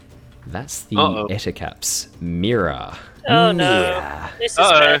 That's the Ettercaps. Mira. Oh no. Yeah. This is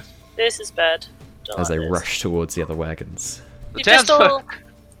bad. This is bad. Don't As like they this. rush towards the other wagons. You're just all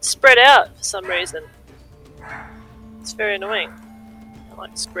spread out for some reason. It's very annoying. I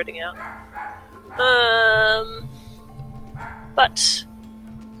like spreading out. But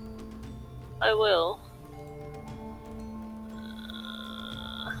I will.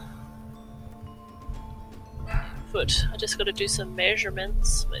 Foot. I just got to do some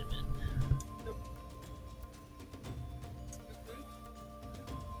measurements. Wait a minute.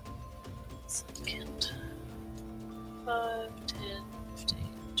 Second. 5, 10, 15,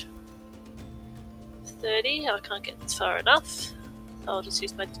 20, 30. I can't get this far enough. I'll just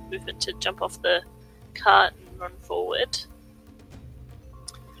use my movement to jump off the cart and run forward.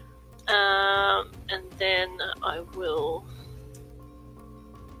 And then I will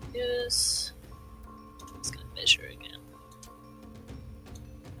use. I'm just going to measure again.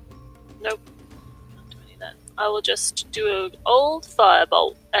 Nope. Not do any of that. I will just do an old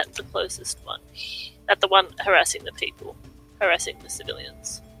firebolt at the closest one. At the one harassing the people. Harassing the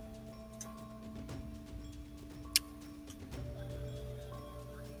civilians.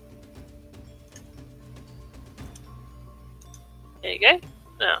 There you go.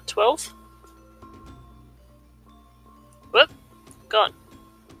 Now, 12. Whoop. Gone.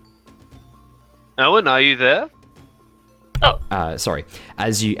 Owen, are you there? Sorry.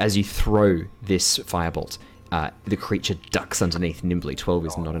 As you throw this firebolt, the creature ducks underneath nimbly. 12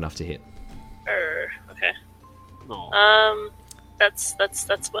 is not enough to hit. Okay. Oh. That's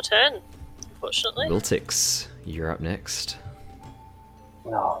my turn, unfortunately. Wiltix, you're up next.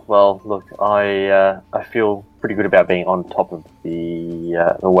 Oh, well, look, I feel pretty good about being on top of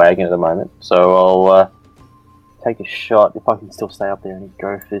the wagon at the moment, so I'll take a shot if I can still stay up there and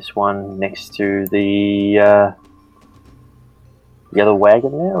go for this one next to the other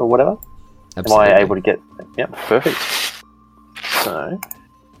wagon there or whatever. Absolutely. Am I able to get? Yep, perfect. So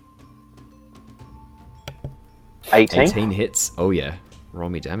 18. 18 hits. Oh yeah. Roll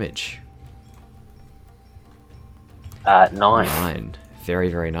me damage. 9. 9. Very,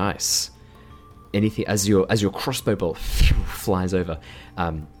 very nice. Anything as your crossbow bolt flies over,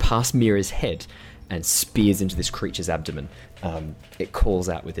 past Mira's head and spears into this creature's abdomen. It calls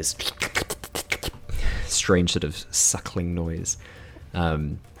out with this strange sort of suckling noise.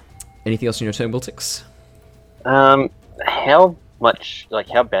 Anything else in your turn, Wiltix? How much? Like,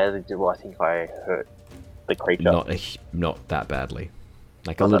 how badly do I think I hurt the creature? Not that badly.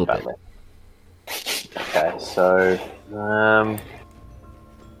 Like Not a little that bit. badly. Okay, so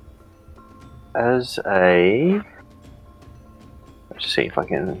let's see if I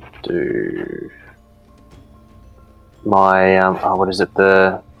can do my what is it?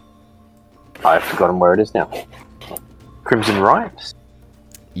 I've forgotten where it is now. Crimson Ripes.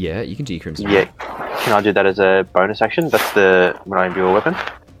 Yeah, you can do your crimson. Yeah, can I do that as a bonus action? That's when I do a weapon.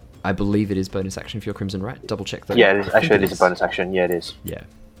 I believe it is bonus action for your crimson right. Double check that. Yeah, it is a bonus action. Yeah, it is. Yeah.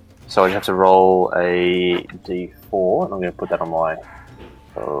 So I have to roll a d4, and I'm going to put that on my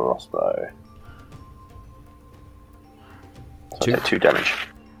crossbow. So 2. 2 damage.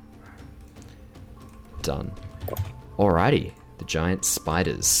 Done. Alrighty. The giant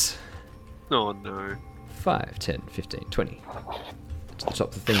spiders. Oh no. 5, 10, 15, 20. To the top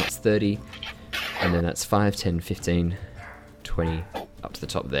of the thing, that's 30. And then that's 5, 10, 15, 20, up to the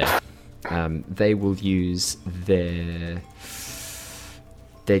top there. They will use their...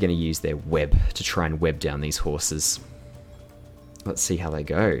 They're going to use their web to try and web down these horses. Let's see how they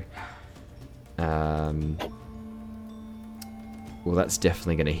go. Well, that's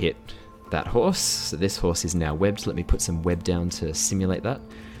definitely going to hit that horse. So this horse is now webbed. Let me put some web down to simulate that.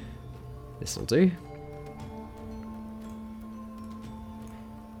 This will do.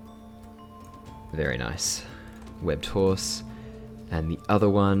 Very nice. Webbed horse. And the other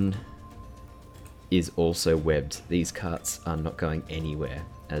one is also webbed. These carts are not going anywhere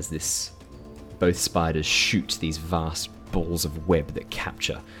as this both spiders shoot these vast balls of web that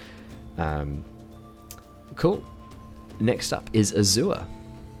capture. Cool. Next up is Azure.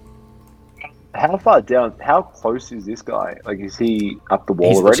 How far down? How close is this guy? Like, is he up the wall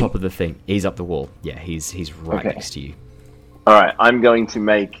He's at already? the top of the thing. He's up the wall. Yeah, he's right Okay. next to you. All right, I'm going to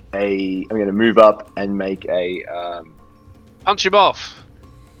move up and make a. Punch him off.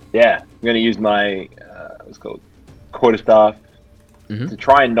 Yeah, I'm going to use my what's it called quarterstaff Mhm. to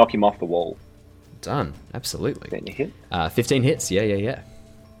try and knock him off the wall. Done. Absolutely. Then you hit 15 hits. Yeah.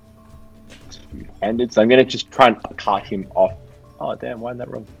 two-handed, so I'm going to just try and cut him off. Oh damn! Why is that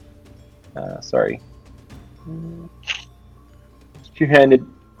wrong? Sorry. Two-handed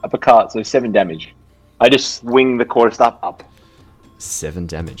uppercut, so 7 damage. I just swing the quarterstaff up. 7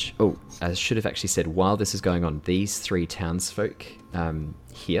 damage. Oh, I should have actually said, while this is going on, these 3 townsfolk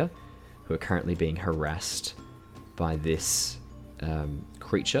here, who are currently being harassed by this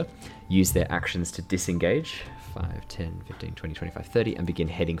creature, use their actions to disengage. 5, 10, 15, 20, 25, 30, and begin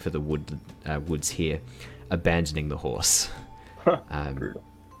heading for the woods here, abandoning the horse.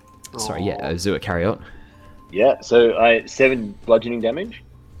 Sorry, yeah, Azure, carry on. Yeah, so I 7 bludgeoning damage,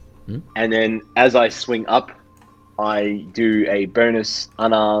 and then as I swing up, I do a bonus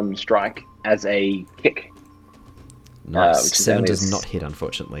unarmed strike as a kick. Nice. which is 7 only does a not hit,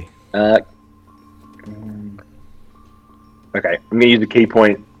 unfortunately. Okay, I'm gonna use a key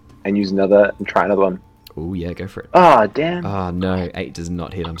point and use another and try another one. Oh, yeah, go for it. Ah, damn. Ah, no, 8 does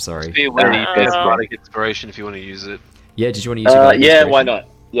not hit, I'm sorry. Be aware you get Uh, bardic inspiration if you want to use it. Yeah, did you want to use your bardic Yeah, inspiration? why not?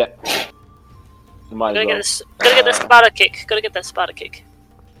 Yeah. Might Gotta as get well. this Sparta kick. Gotta get that Sparta kick.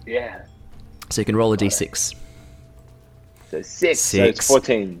 Yeah. So you can roll a d6. So 6. So 6. it's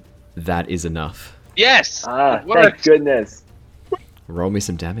 14. That is enough. Yes! Ah, It worked. thank goodness. Roll me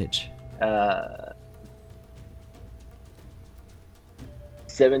some damage.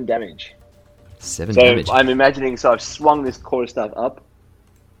 7 damage. 7 So damage. I'm imagining, so I've swung this quarterstaff up,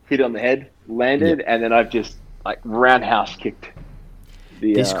 hit on the head, landed, and then I've just like roundhouse kicked.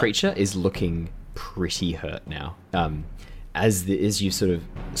 This creature is looking pretty hurt now. As you sort of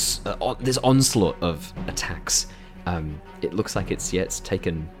this onslaught of attacks, it looks like it's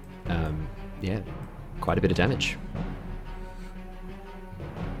taken quite a bit of damage.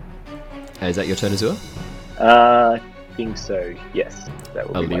 Is that your turn, Azure? I think so. Yes, that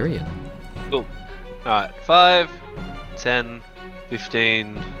will be my- Illyrian. Cool. Alright, 5, 10,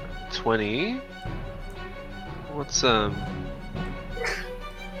 15, 20. What's,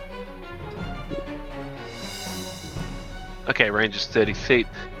 Okay, range is 30 feet.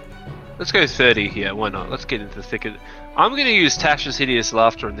 Let's go 30 here, why not? Let's get into the thick of it. I'm gonna use Tasha's Hideous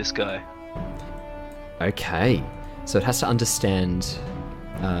Laughter on this guy. Okay, so it has to understand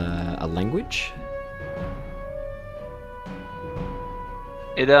a language.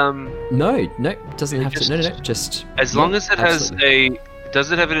 It, No, it doesn't have to. No, just as long as it has absolutely.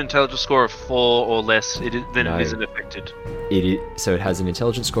 does it have an intelligence score of 4 or less, then No. it isn't affected. So it has an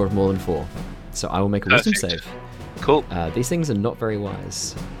intelligence score of more than 4. So I will make a wisdom Perfect. save. Cool. These things are not very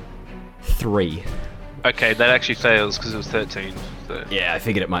wise. 3. Okay, that actually fails because it was 13. So. Yeah, I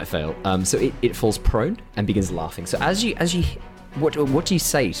figured it might fail. So it falls prone and begins laughing. So as you what do you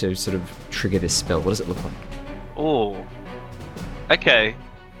say to sort of trigger this spell? What does it look like? Oh. Okay.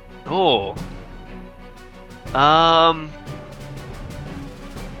 Oh.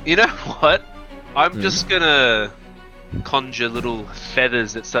 You know what? I'm just gonna conjure little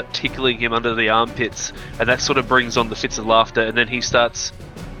feathers that start tickling him under the armpits, and that sort of brings on the fits of laughter, and then he starts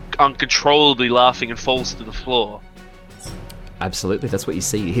uncontrollably laughing and falls to the floor. Absolutely, that's what you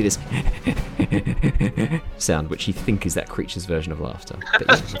see. You hear this sound, which you think is that creature's version of laughter. But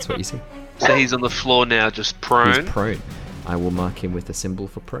yeah, that's what you see. So he's on the floor now, just prone. He's prone. I will mark him with a symbol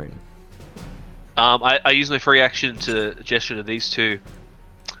for prone. I use my free action to gesture to these two.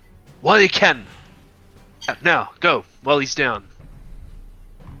 While you can! Now, go, while he's down.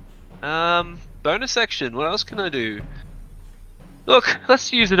 Bonus action, what else can I do? Look,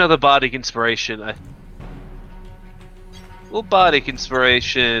 let's use another Bardic Inspiration. We'll Bardic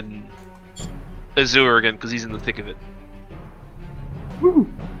Inspiration Azure again, because he's in the thick of it.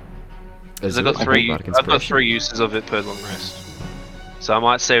 Because I've got three uses of it per long rest. So I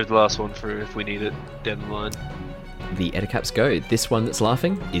might save the last one for if we need it down the line. The Edicaps go. This one that's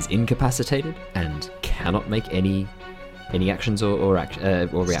laughing is incapacitated and cannot make any actions or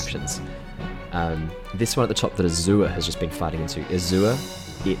reactions. This one at the top that Azure has just been fighting into. Azure,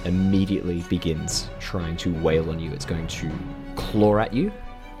 it immediately begins trying to wail on you. It's going to claw at you.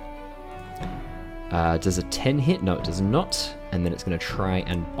 Does a 10 hit? No, it does not. And then it's going to try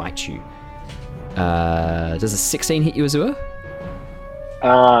and bite you. Does a 16 hit you, Azure?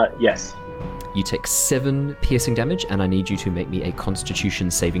 Yes. You take 7 piercing damage, and I need you to make me a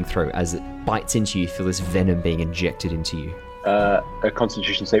Constitution saving throw. As it bites into you, you feel this venom being injected into you. A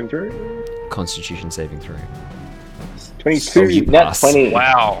Constitution saving throw? Constitution saving throw. 22, Oh, you nat pass. 20.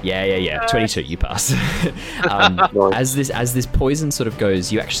 Wow. Yeah. 22, you pass. As this poison sort of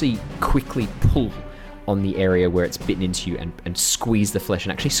goes, you actually quickly pull on the area where it's bitten into you and squeeze the flesh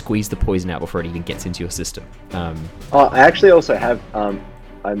and actually squeeze the poison out before it even gets into your system. I actually also have,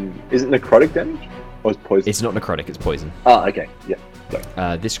 is it necrotic damage? Or is poison? It's not necrotic, it's poison. Oh, okay. Yeah.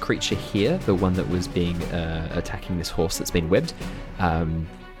 Sorry. This creature here, the one that was attacking this horse that's been webbed,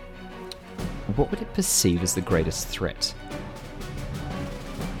 what would it perceive as the greatest threat?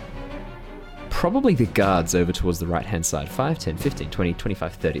 Probably the guards over towards the right-hand side. 5, 10, 15, 20,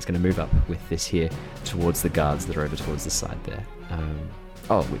 25, 30. It's going to move up with this here towards the guards that are over towards the side there.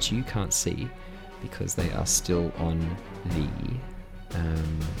 Which you can't see because they are still on the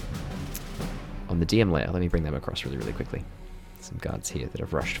DM layer. Let me bring them across really, really quickly. Some guards here that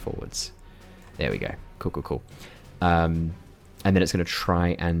have rushed forwards. There we go. Cool. And then it's going to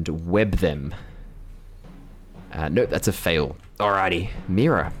try and web them. Nope, that's a fail. Alrighty.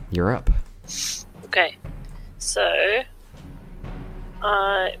 Mira, you're up. Okay, so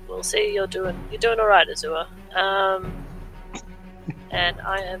I will see you're doing alright, Azua. And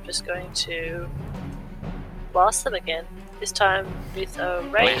I am just going to blast them again. This time with a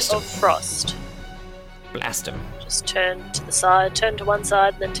ray Blast 'em. of frost. Blast him. Just turn to the side, turn to one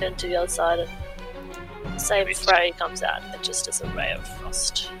side, then turn to the other side, and the same ray comes out. It just is a ray of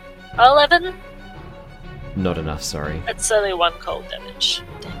frost. 11. Not enough, sorry. It's only 1 cold damage.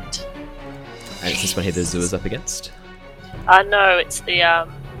 Damn it. And it's this one here that Zua's up against. No, it's the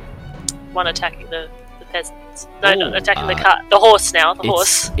one attacking the peasants. No, Oh, not attacking the cart. The horse now. The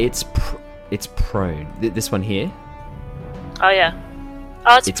horse. It's prone. This one here. Oh yeah.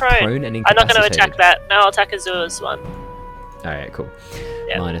 Oh, it's prone. prone and I'm not going to incapacitated. attack that. No, I'll attack Azua's one. Alright, cool.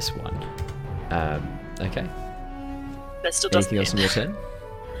 Yeah. -1. Okay. That still doesn't Anything else on hit. your turn?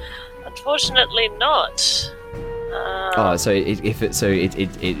 Unfortunately, not. So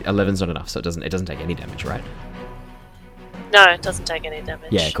 11's not enough, so it doesn't take any damage, right? No, it doesn't take any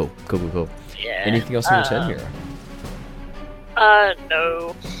damage. Yeah, cool. Yeah. Anything else on your turn, Mira?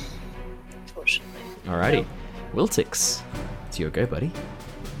 No. Unfortunately. Alrighty. Wiltix, it's your go, buddy.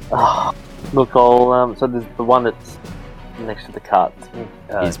 Look, I'll so there's the one that's next to the cart.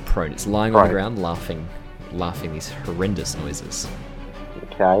 Is prone. It's lying on the prone. ground, laughing these horrendous noises.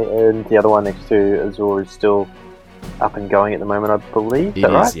 Okay, and the other one next to Azor is still up and going at the moment, I believe. Is It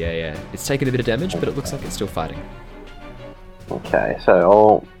that is, right? yeah. It's taken a bit of damage, but it looks like it's still fighting. Okay,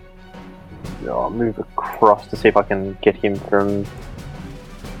 so I'll move across to see if I can get him from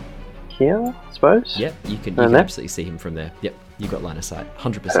here, I suppose. Yep, you can And there? absolutely see him from there. Yep, you got line of sight,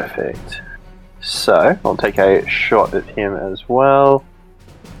 100%. Perfect. So I'll take a shot at him as well.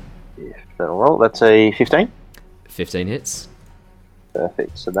 If that'll roll, that's a 15. 15 hits.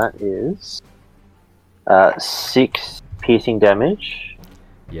 Perfect. So that is 6 piercing damage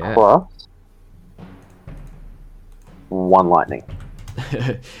Yeah. plus 1 lightning.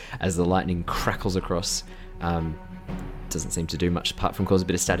 As the lightning crackles across, doesn't seem to do much apart from cause a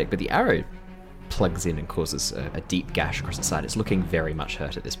bit of static, but the arrow plugs in and causes a deep gash across the side. It's looking very much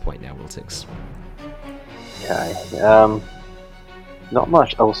hurt at this point now, Wiltix. Okay. Not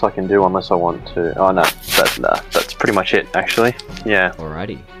much else I can do unless I want to. Oh no, that's pretty much it actually. Yeah.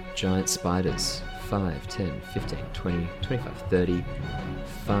 Alrighty. Giant spiders. 5, 10, 15, 20, 25, 30.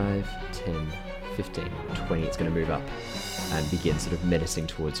 5, 10, 15, 20. It's going to move up and begin sort of menacing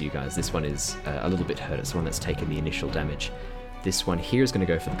towards you guys. This one is a little bit hurt. It's the one that's taken the initial damage. This one here is going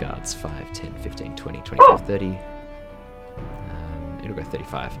to go for the guards. 5, 10, 15, 20, 25, 30. It'll go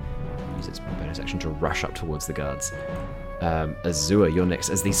 35. Use its bonus action to rush up towards the guards. Azua, you're next.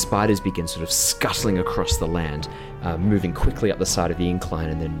 As these spiders begin sort of scuttling across the land, moving quickly up the side of the incline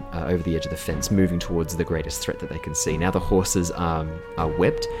and then over the edge of the fence, moving towards the greatest threat that they can see. Now the horses are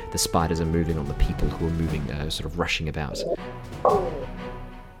webbed. The spiders are moving on the people who are moving, sort of rushing about.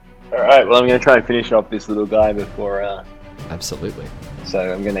 Alright, well, I'm going to try and finish off this little guy before. Absolutely.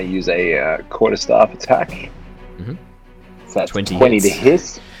 So I'm going to use a quarterstaff attack. Mhm. So that's 20 20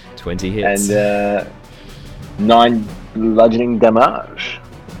 hits. to hit. 20 hits. And 9 bludgeoning damage.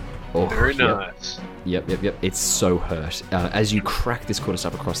 Oh, Very yep. nice. Yep. It's so hurt. As you crack this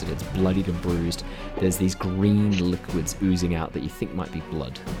quarterstaff across it, it's bloodied and bruised. There's these green liquids oozing out that you think might be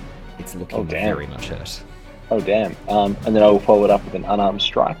blood. It's looking Oh, damn. very much hurt. Oh, damn. And then I will follow it up with an unarmed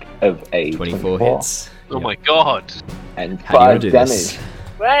strike of a 24 hits. Oh Yep. my god. and How do you want 5 to do damage. this?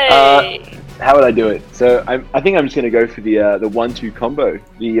 Hooray! how would I do it? So I think I'm just going to go for the 1-2 combo.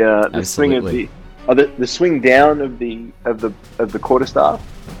 The swing of the swing down of the quarterstaff,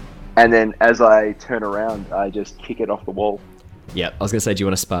 and then as I turn around, I just kick it off the wall. Yeah, I was going to say, do you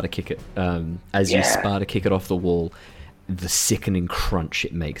want to Sparta kick it? As you Sparta kick it off the wall, the sickening crunch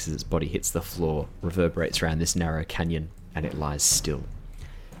it makes as its body hits the floor reverberates around this narrow canyon, and it lies still.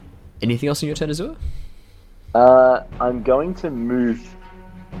 Anything else on your turn, Azure? I'm going to move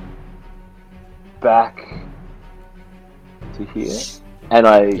back to here, and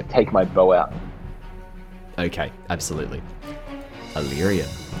I take my bow out. Okay, absolutely. Illyrian.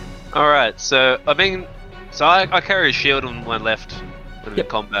 Alright, so I carry a shield on my left when I'm in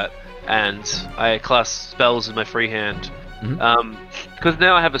combat, and I cast spells in my free hand. Because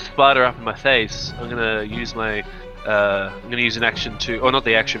now I have a spider up in my face, I'm gonna use my an action to, or not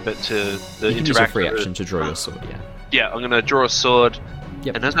the action, but to the you can interact. Use a free action to draw your sword. Yeah, I'm gonna draw a sword.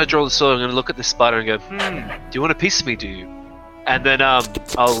 Yep. And as I draw the sword, I'm gonna look at the spider and go, do you want a piece of me? Do you? And then I'm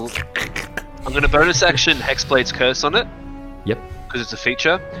gonna bonus action Hexblade's Curse on it. Yep. Because it's a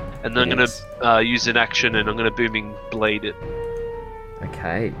feature, and then I'm gonna use an action and I'm gonna Booming Blade it.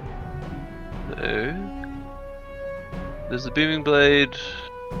 Okay. So there's the Booming Blade.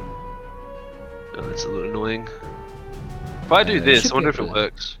 Oh, that's a little annoying. If I do this, I wonder if it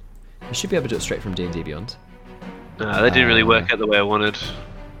works. You should be able to do it straight from D&D Beyond. No, that didn't really work out the way I wanted.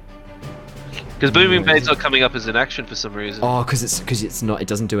 Because Booming Blade's not coming up as an action for some reason. Oh, because it's not. It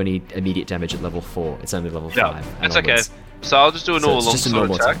doesn't do any immediate damage at level 4. It's only level 5. That's okay. So I'll just do a normal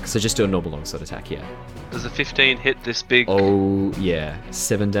longsword attack. So just do a normal longsword attack. Yeah. Does a 15 hit this big? Oh yeah,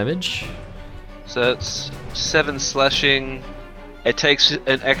 7 damage. So that's 7 slashing. It takes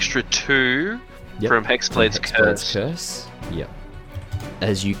an extra 2 from Hexblade's Curse. Yep.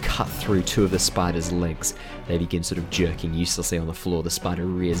 As you cut through 2 of the spider's legs, they begin sort of jerking uselessly on the floor. The spider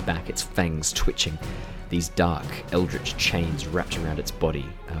rears back, its fangs twitching. These dark, eldritch chains wrapped around its body,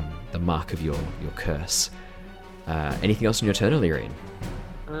 the mark of your curse. Anything else on your turn, Illyrian?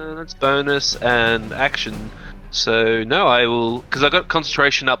 That's bonus and action. So no, I will, because I got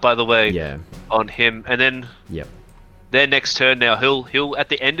concentration up, by the way, on him, and then their next turn. Now he'll at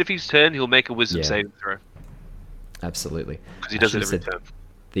the end of his turn he'll make a wisdom saving throw. Absolutely. Because he does it every turn.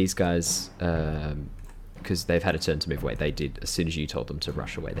 These guys, because they've had a turn to move away, they did, as soon as you told them to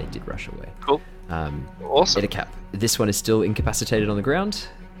rush away, they did rush away. Cool. Awesome. Itacap. This one is still incapacitated on the ground.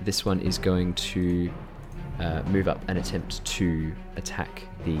 This one is going to move up and attempt to attack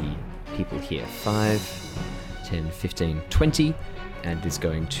the people here. 5, 10, 15, 20, and is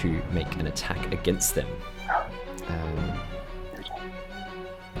going to make an attack against them.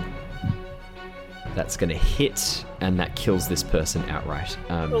 That's going to hit, and that kills this person outright.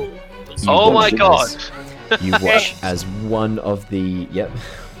 Oh my god! You watch as one of the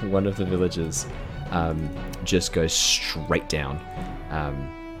villagers just goes straight down.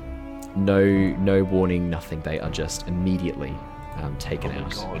 No warning, nothing. They are just immediately taken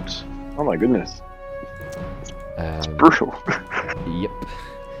out. God. Oh my goodness! It's brutal. Yep.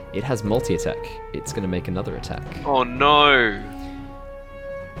 It has multi-attack. It's going to make another attack. Oh no!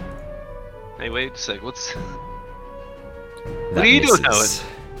 Hey, wait a sec. What are you doing, Owen?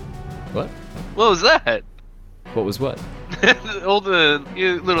 What? What was that? What was what? All the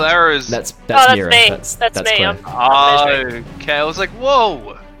little arrows. That's Mira. me. That's me. Claire. Okay, I was like,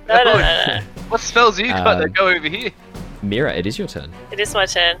 whoa! No. What spells you got that go over here? Mira, it is your turn. It is my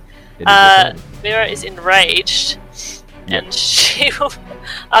turn. It is your turn. Mira is enraged, and she will,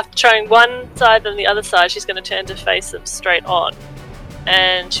 after trying one side and the other side, she's going to turn to face them straight on.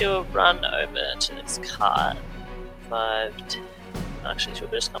 And she'll run over to this cart. 5, 10. Actually, she'll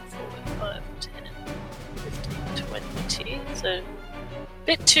just come forward. 5, 10, 15, 20. So, a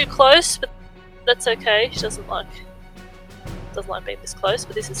bit too close, but that's okay. She doesn't like being this close,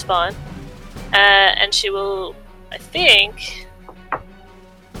 but this is fine. And she will, I think,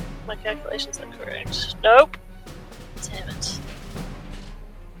 my calculations are correct. Nope. Damn it.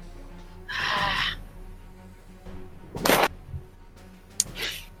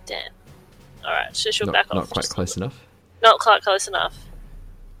 Damn. Alright, so she'll back off. Not quite close enough. Not quite close enough.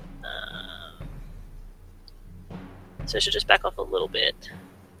 So she'll just back off a little bit.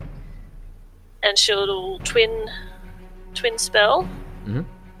 And she'll do twin spell. Mm-hmm.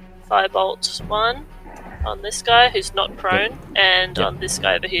 Firebolt 1 on this guy who's not prone, and on this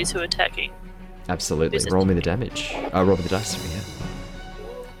guy over here who's attacking. Absolutely. Roll me the damage. Roll me the dice for me,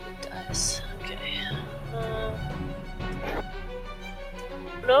 Roll the dice. Okay.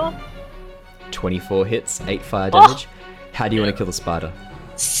 No. 24 hits, 8 fire damage. How do you want to kill the spider?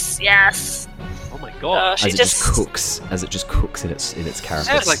 Yes. Oh my god! She as it just cooks in its carapace.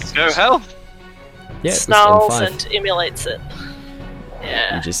 Sounds like no health. Yeah, snarls on 5. and emulates it.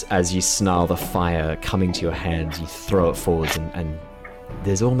 Yeah. You just, as you snarl the fire coming to your hands, you throw it forwards, and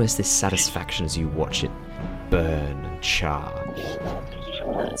there's almost this satisfaction as you watch it burn and char.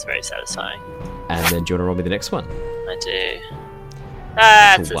 That's very satisfying. And then, do you want to roll me the next one? I do.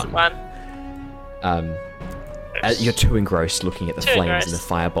 That's a one. 1. You're too engrossed looking at the Too flames, and the engrossed.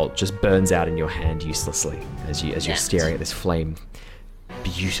 firebolt just burns out in your hand uselessly as you're Yes. staring at this flame.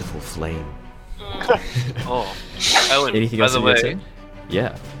 Beautiful flame. Oh, Owen, Anything by else the in your way. turn?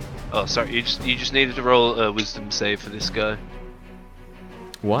 Yeah. Oh, sorry. You just needed to roll a wisdom save for this guy.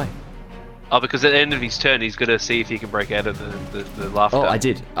 Why? Oh, because at the end of his turn, he's gonna see if he can break out of the laughter. Oh, I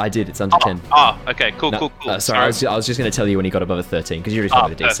did. It's under 10. Oh, okay, cool, No, cool. sorry, I was just going to tell you when he got above a 13 because you already told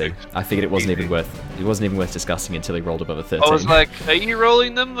me the DC. Perfect. I figured it wasn't Easy. even worth discussing until he rolled above a 13. I was like, are you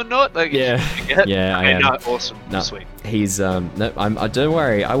rolling them or not? Like, Yeah. did you forget? Yeah, I Okay, am. no, awesome, No. sweet. He's no, don't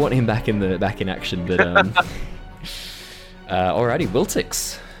worry, I want him back in action. But alrighty,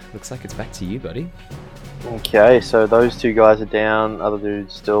 Wiltix. Looks like it's back to you, buddy. Okay, so those two guys are down. Other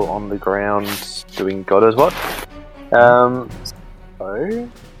dude's still on the ground doing God knows what. So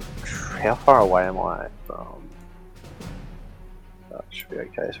how far away am I from? That should be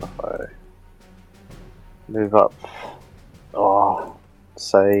okay. So if I move up,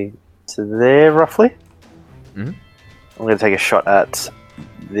 say to there roughly. Mhm. I'm going to take a shot at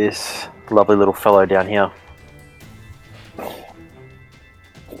this lovely little fellow down here.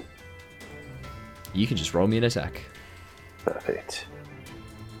 You can just roll me an attack. Perfect.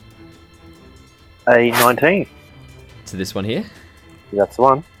 A 19. To this one here, That's the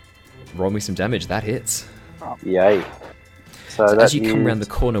one. roll me some damage. That hits. Yay. So So that as you come around the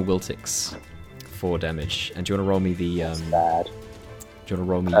is corner, Wiltix, 4 damage. And do you want to roll me the? bad. Do you want to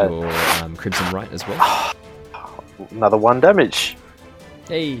roll me your Crimson Right as well? Another 1 damage.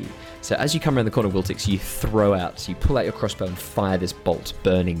 Hey! So as you come around the corner, Wiltix, you pull out your crossbow and fire this bolt,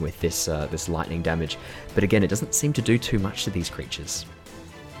 burning with this this lightning damage. But again, it doesn't seem to do too much to these creatures.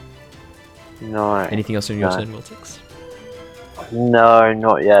 No. Anything else on your No. turn, Wiltix? No,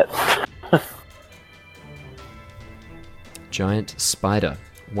 not yet. Giant spider.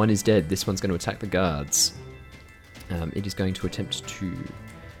 One is dead. This one's going to attack the guards. It is going to attempt to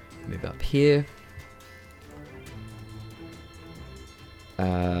move up here.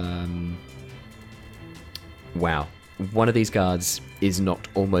 Wow. One of these guards is knocked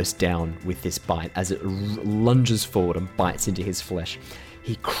almost down with this bite as it lunges forward and bites into his flesh.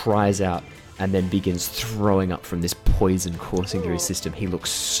 He cries out and then begins throwing up from this poison coursing through his system. He looks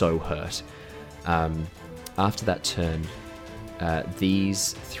so hurt. After that turn,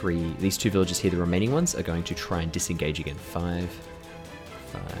 these two villagers here, the remaining ones, are going to try and disengage again. 5,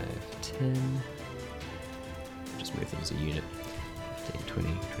 10. Just move them as a unit. 15, 20,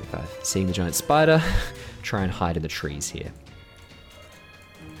 25. Seeing the giant spider, try and hide in the trees here.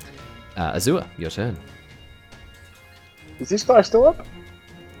 Azua, your turn. Is this guy still up?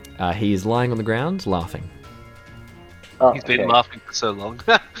 He is lying on the ground, laughing. Oh, He's been okay. laughing for so long.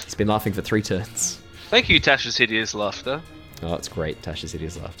 He's been laughing for 3 turns. Thank you, Tasha's hideous laughter. Oh, it's great. Tasha's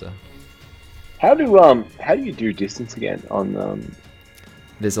hideous laughter. How do you do distance again on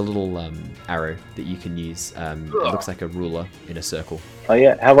There's a little arrow that you can use. It looks like a ruler in a circle. Oh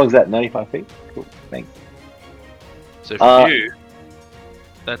yeah, how long is that? 95 feet. Cool. Thanks. So for you,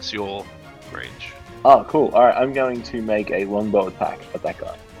 that's your range. Oh, cool. All right, I'm going to make a longbow attack at that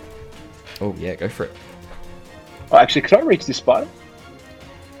guy. Oh yeah, go for it. Oh, actually, could I reach this spider?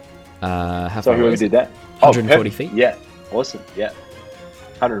 How far So away whoever is did it? that. 140 perfect. feet? Yeah. Awesome. Yeah.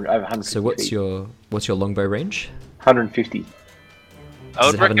 100. I have 150 So what's feet. your longbow range? 150. I Does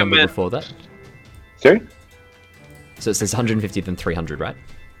would it have a number recommend. before that? Sorry. So it says 150 then 300, right?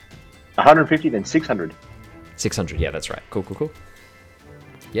 150, then 600. 600. Yeah, that's right. Cool.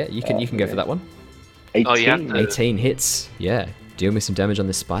 Yeah, you can go for that one. 18. Oh, you have to- 18 hits. Yeah, deal me some damage on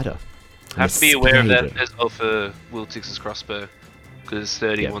this spider. Have to be aware of that Spider. as well for Will Tix's crossbow, because it's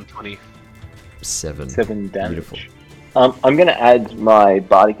 30, Yeah. 120. 7. 7 damage. Beautiful. I'm going to add my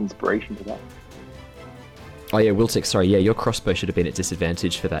bardic inspiration to that. Oh yeah, Wiltix, sorry, yeah, your crossbow should have been at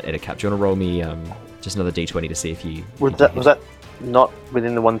disadvantage for that Edicap. Do you want to roll me just another d20 to see if you... Was you that hit? was that not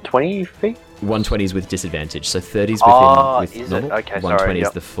within the 120 feet? 120 is with disadvantage, so 30 is Oh, with is it? normal. Okay, sorry, 120 is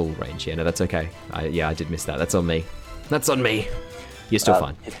yep. the full range. Yeah, no, that's okay. I did miss that. That's on me. That's on me. You're still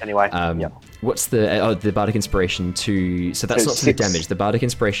fine. Anyway, yep. What's the bardic inspiration to? So that's So not for the 6. damage. The bardic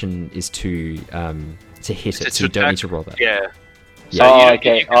inspiration is to hit it. It's So you don't attack- need to roll that. Yeah. Yeah. So Oh, you-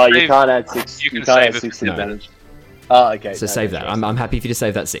 okay. you can You save- can't add 6. you You can can't save add it 6 for to no. damage. Oh, okay. So No, save that's that. right. I'm happy for you to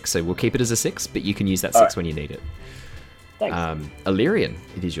save that 6. So we'll keep it as a 6, but you can use that 6 Alright. when you need it. Thanks. Illyrian,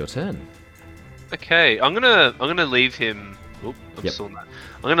 it is your turn. Okay, I'm gonna leave him. Oop, I'm Yep. still not.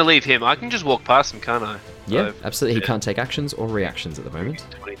 I'm gonna leave him. I can just walk past him, can't I? Yeah, Five, absolutely. He 10, can't take actions or reactions at the moment.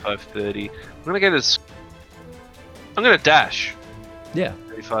 25, 30. I'm gonna get his. I'm gonna dash. Yeah.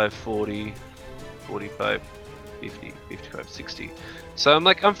 35, 40, 45, 50, 55, 60. So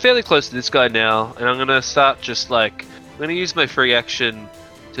I'm fairly close to this guy now, and I'm gonna start just like I'm gonna use my free action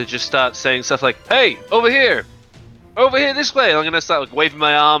to just start saying stuff like, "Hey, over here this way." I'm gonna start like waving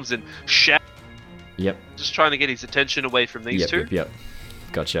my arms and shout, Yep. just trying to get his attention away from these Yep. two. Yep. Yep.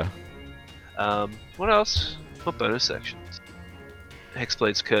 Gotcha. What else? What bonus actions?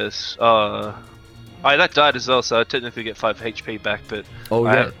 Hexblade's Curse. Oh, that died as well, so I technically get 5 HP back, but Oh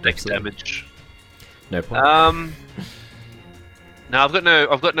I yeah. have next absolutely. damage. No point. No,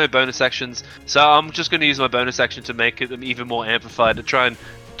 I've got no bonus actions, so I'm just going to use my bonus action to make it even more amplified to try and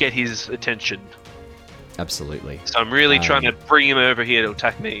get his attention. Absolutely. So I'm really trying to bring him over here to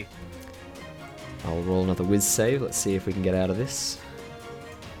attack me. I'll roll another whiz save. Let's see if we can get out of this.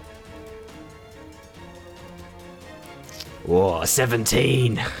 Whoa,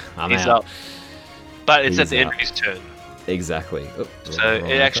 17! I'm He's out. up, but it's at He's the end up. of his turn, Exactly. Oh, so roll it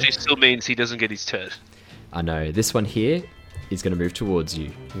another. actually still means he doesn't get his turn. I know. This one here is going to move towards you.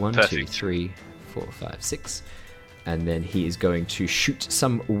 1, 2, Perfect. 3, 4, 5, 6. And then he is going to shoot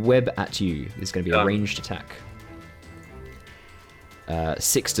some web at you. There's going to be a Done. ranged attack.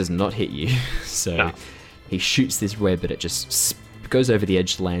 6 does not hit you. So No. he shoots this web, but it just goes over the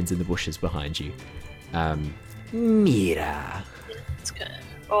edge, lands in the bushes behind you. Mira. Let's go.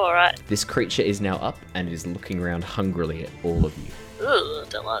 Alright. This creature is now up and is looking around hungrily at all of you. Ooh,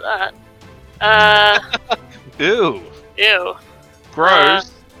 don't like that. Ew, Ew.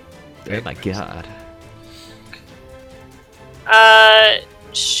 gross. Oh my god.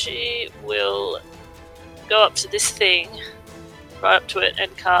 She will go up to this thing, right up to it,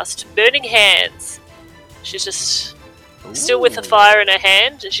 and cast Burning Hands. She's just still with the fire in her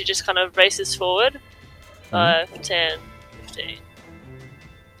hand, and she just kind of races forward. 5, 10, 15.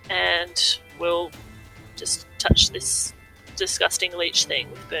 And will just touch this disgusting leech thing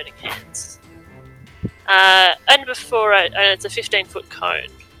with Burning Hands. And before and it's a 15-foot cone.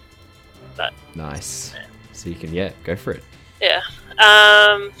 But Nice. So you can, go for it. yeah.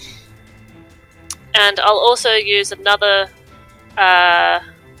 And I'll also use another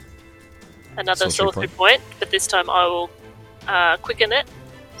sorcery point, but this time I will quicken it.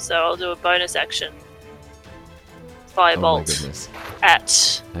 So I'll do a bonus action. Oh my Firebolt goodness.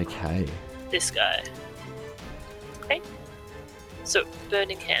 at Okay. this guy. Okay. So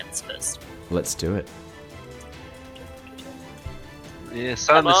Burning Hands first. Let's do it. Yeah,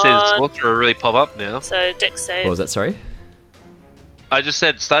 starting Come to see the on. sorcerer really pop up now. So Dex save. What was that, sorry? I just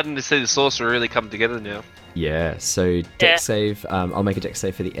said starting to see the sorcerer really come together now. Yeah, so Yeah. dex save. I'll make a dex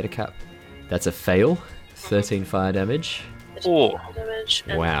save for the Ettercap. That's a fail. 13 fire damage. Oh. Damage,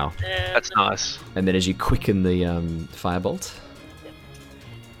 and Wow. then- That's nice. And then as you quicken the firebolt,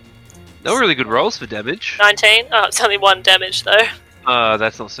 They were really good rolls for damage. 19. Oh, it's only 1 damage though.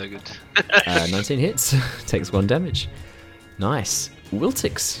 That's not so good. 19 hits, takes 1 damage. Nice.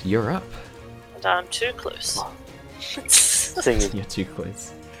 Wiltix, you're up. And I'm too close. Seeing as You're too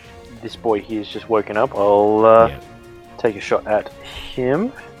close. this boy here's just woken up, I'll Yeah. take a shot at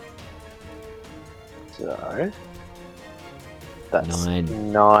him. So that's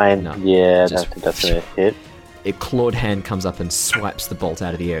 9. 9. No, Yeah, just- that's a hit. A clawed hand comes up and swipes the bolt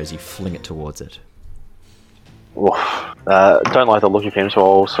out of the air as you fling it towards it. Oof. Don't like the look of him, so I'll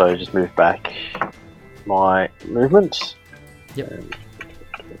also just move back my movement. Yep.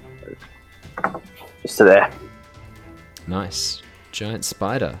 Just to there. Nice. Giant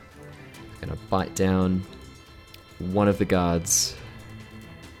spider. Gonna bite down one of the guards.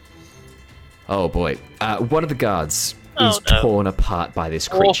 Oh boy. One of the guards Oh, is no. torn apart by this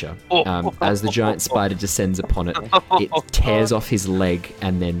creature. As the giant spider descends upon it, it tears off his leg,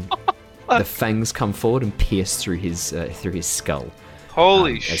 and then the fangs come forward and pierce through his skull.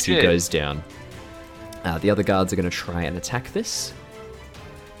 Holy As shit. he goes down. The other guards are going to try and attack this.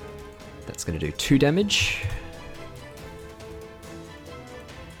 That's going to do 2 damage.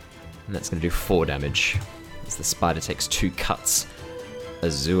 And that's going to do 4 damage. As the spider takes 2 cuts.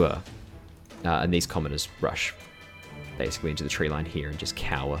 Azure. And these commoners rush basically into the tree line here and just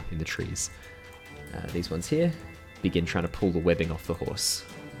cower in the trees. These ones here begin trying to pull the webbing off the horse.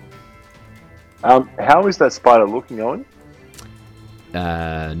 How is that spider looking, Owen?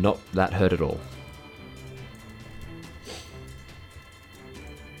 Not that hurt at all.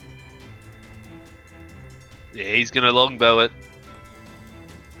 Yeah, he's gonna longbow it.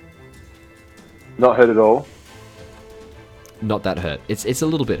 Not hurt at all. Not that hurt. It's a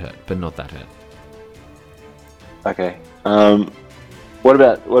little bit hurt, but not that hurt. Okay. What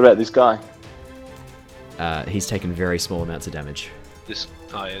about this guy? He's taken very small amounts of damage. This.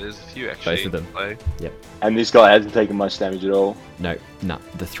 Oh yeah, there's a few actually. Both of them. Play. And this guy hasn't taken much damage at all. No.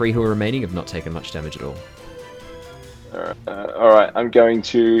 The 3 who are remaining have not taken much damage at all. All right. I'm going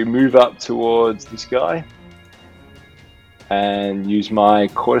to move up towards this guy and use my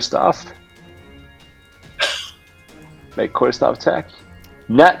quarterstaff. Make quarterstaff attack.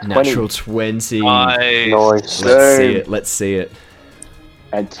 Nat 20 Natural 20. Nice. Let's see it.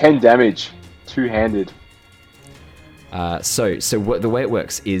 and 10 damage, two-handed. So what the way it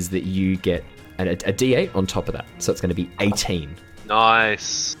works is that you get a D8 on top of that, so it's going to be 18.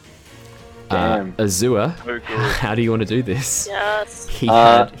 Nice. Damn. Azua, So good. how do you want to do this? Yes. He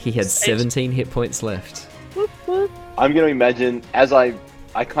had 17 hit points left. Whoop, whoop. I'm going to imagine as I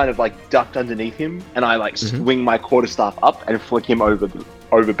kind of like ducked underneath him and I like swing my quarterstaff up and flick him over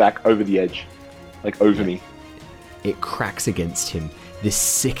the edge, like over me. It cracks against him. This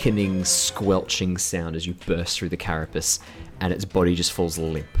sickening, squelching sound as you burst through the carapace, and its body just falls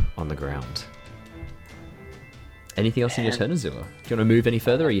limp on the ground. Anything else in your turn, Azua? Do you want to move any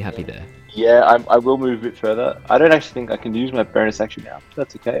further, or are you happy there? Yeah, I will move a bit further. I don't actually think I can use my bonus action now.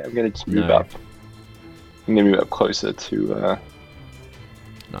 That's okay. I'm going to just move No. up. I'm going to move up closer to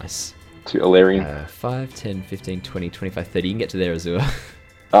Nice. Illyrian. 5, 10, 15, 20, 25, 30. You can get to there, Azua.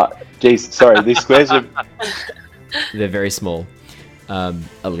 Jeez, sorry. These squares are... They're very small.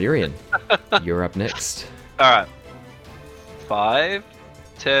 Illyrian, you're up next. Alright. 5,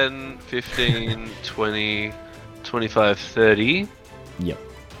 10, 15, 20, 25, 30. Yep,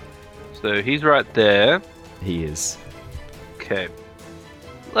 So he's right there. he is. Okay.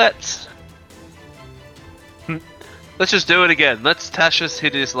 Let's just do it again. Let's Tasha's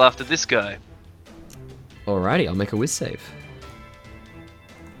hideous laughter this guy. Alrighty, I'll make a whiz save.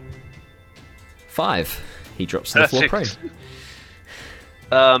 5. He drops to the floor prone.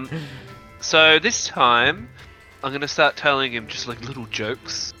 So this time, I'm gonna start telling him just like little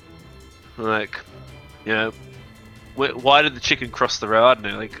jokes, like, you know, why did the chicken cross the road? I don't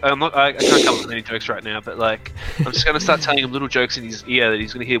know. Like, I can't come up with any jokes right now, but like, I'm just gonna start telling him little jokes in his ear that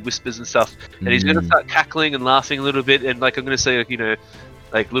he's gonna hear whispers and stuff, and he's gonna start cackling and laughing a little bit, and like I'm gonna say, like, you know,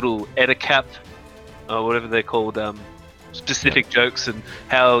 like little etiquette or whatever they're called, specific jokes, and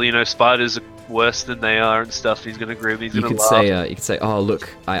how, you know, spiders are worse than they are and stuff. He's gonna groom. He's You gonna could laugh. say, oh look,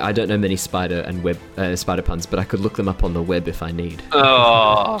 I don't know many spider puns, but I could look them up on the web if I need.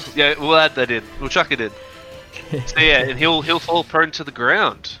 Oh, yeah, we'll add that in. We'll chuck it in. So yeah, and he'll fall prone to the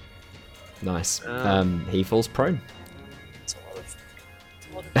ground. Nice. He falls prone. It's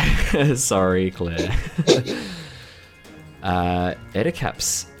a lot of Sorry, Claire.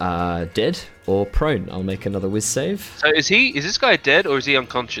 Edicap's dead or prone. I'll make another whiz save. So is this guy dead or is he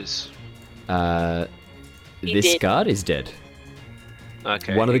unconscious? He This dead. guard is dead.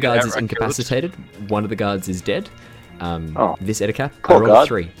 Okay. One of the guards is outright killed. incapacitated. One of the guards is dead. This Edicap, I Poor rolled a guard.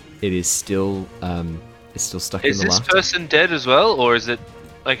 3. It is still stuck Is in the this laughter. person dead as well, or is it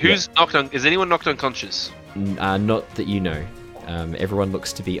like who's knocked on? Is anyone knocked unconscious? Not that you know. Everyone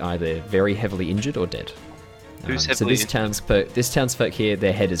looks to be either very heavily injured or dead. Who's So heavily this townsfolk here,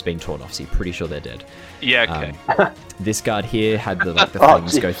 their head has been torn off, so you're pretty sure they're dead. Yeah. Okay. This guard here had the Oh,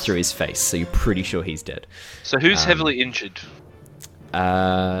 flames go jeez. through his face, so you're pretty sure he's dead. So who's heavily injured?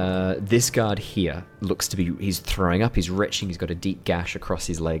 This guard here looks to be, he's throwing up, he's retching, he's got a deep gash across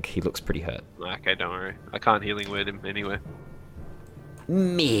his leg, he looks pretty hurt. Okay, don't worry. I can't healing word him anyway.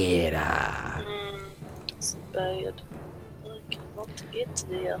 Mira, It's bad. I cannot get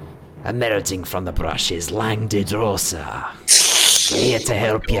there. emerging from the brushes, Lang de Rosa. Here to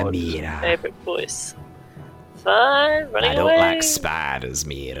help you, Mira. Favorite voice. 5, running I don't away. like spiders,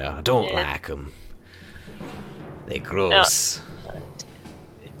 Mira. I don't Yeah. like them. They're gross.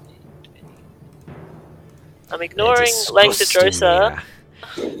 I'm They're ignoring Lang disgusting, Dedrosa.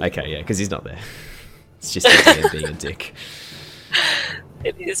 Mira. Okay, yeah, because he's not there. It's just him being a dick.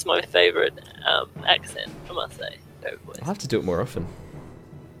 It is my favourite accent, I must say. Favorite voice. I'll have to do it more often.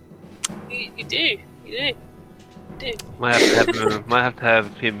 You do. Might have to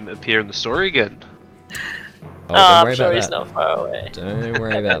have him appear in the story again. Oh, don't I'm worry sure about he's that. not far away. Don't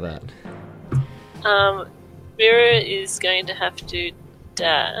worry about that. Mira is going to have to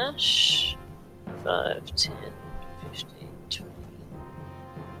dash 5, 10, 15, 20,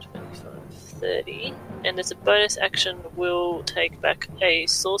 25, 30. And as a bonus action, will take back a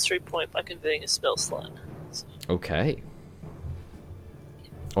sorcery point by converting a spell slot. Okay.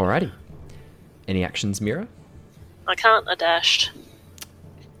 Alrighty. Any actions, Mira? I can't, I dashed.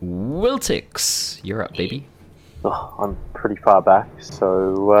 Wiltix, you're up, baby. Oh, I'm pretty far back,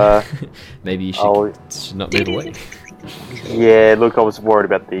 so Maybe you I'll- should not move away. yeah. Look, I was worried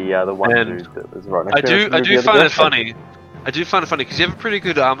about the one And dude that was right next I to me. do Move the other find guy. it funny. I do find it funny because you have a pretty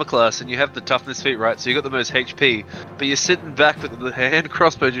good armor class and you have the toughness feat, right? So you got the most HP, but you're sitting back with the hand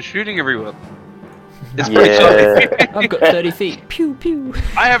crossbow just shooting everyone. It's pretty funny. Yeah. I've got 30 feet. Pew pew.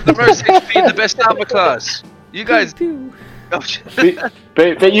 I have the most HP and the best armor class. You guys, Pew. oh, shit.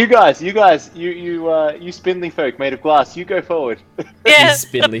 But you guys, you spindly folk made of glass, you go forward. Yeah, These the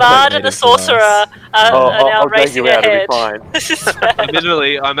spindly bard folk and made the of sorcerer glass. are now I'll drag racing you out. ahead. It'll be fine. This is bad.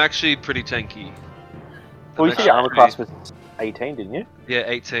 Admittedly, I'm actually pretty tanky. Well, you I'm said your armor actually class was 18, didn't you? Yeah,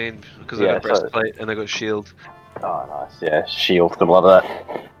 18 because I Yeah, got breastplate and I got shield. Oh, nice. Yeah, shield. Gonna love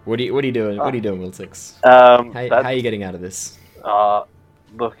that. What are you doing? What are you doing, Wiltix? How How are you getting out of this?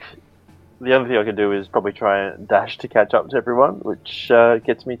 Look, the only thing I can do is probably try and dash to catch up to everyone, which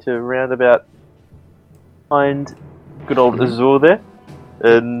gets me to around about behind good old Azure there.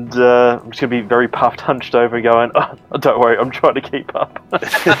 And I'm just gonna be very puffed, hunched over, going, "Oh, don't worry, I'm trying to keep up."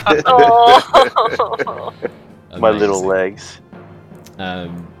 Oh. My little Amazing. legs.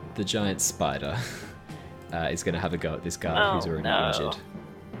 The giant spider is going to have a go at this guy Oh, who's already no. injured.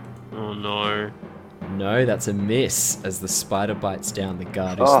 Oh no. No, that's a miss. As the spider bites down, the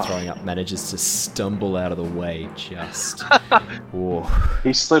guard who's Oh. throwing up manages to stumble out of the way just. Whoa.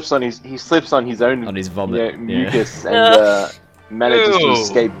 He slips on his own On his vomit. mucus and Ugh. manages to Ew.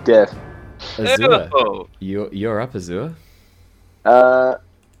 escape death. Azure, Oh, you're up, Azure.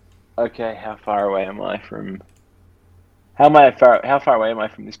 Okay, how far away am I from? How far away am I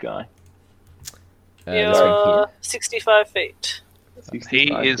from this guy? This one here. You're 65 feet. he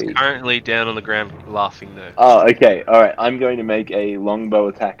 65 is feet. currently down on the ground laughing though. Oh, okay, all right. I'm going to make a longbow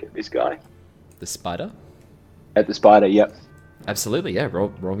attack at this guy. The spider? At the spider. Yep. Absolutely, yeah. Roll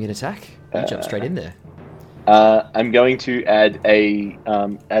me an attack. You jump straight in there. I'm going to add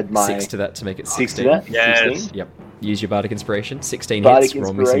my 6 to that to make it 6 to 16. that. Yes. 16. Yep. Use your bardic inspiration. 16 Bardic hits.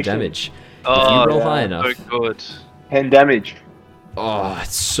 Roll me some inspiration. damage. Oh, if you roll yeah. high enough. so good. 10 damage. Oh,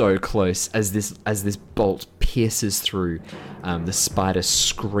 it's so close. As this bolt pierces through, the spider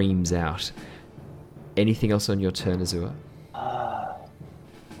screams out. Anything else on your turn, Azure?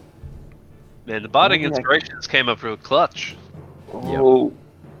 Man, the bardic Yeah. inspirations came up real clutch. Oh,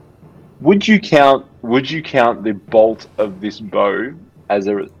 would you count the bolt of this bow as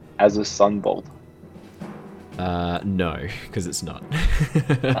a sun bolt? No, because it's not.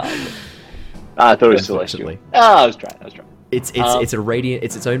 I thought it was celestial. Unfortunately. I was trying. It's a radiant.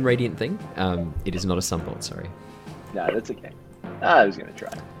 It's its own radiant thing. It is not a sunbolt. Sorry. No, that's okay. I was going to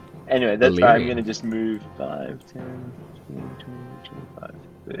try. Anyway, that's right. I'm Illyrian. going to just move 5, 10, 15, 20, 25,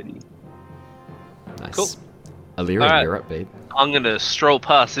 30. Cool. Nice. Illyrian, Alright. you're up, babe. I'm gonna stroll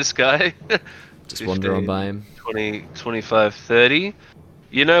past this guy. Just wander on 15, by him. 20, 25, 30.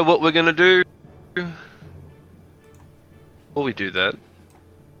 You know what we're gonna do? Before we do that.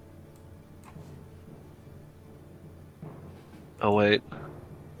 Oh wait.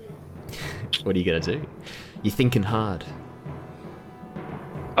 What are you gonna do? You're thinking hard.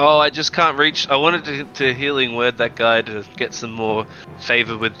 Oh, I just can't reach. I wanted to healing word that guy to get some more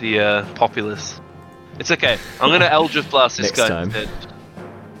favor with the populace. It's okay. I'm gonna Eldritch Blast this Next guy time. instead.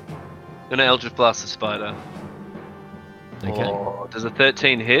 I'm gonna Eldritch Blast the spider. Okay. Oh, does a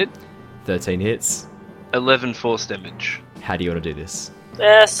 13 hit? 13 hits. 11 force damage. How do you want to do this?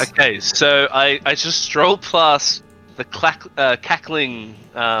 Yes. Okay, so I just stroll past the cackling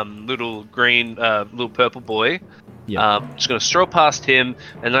little green, little purple boy. Yeah. Just gonna stroll past him,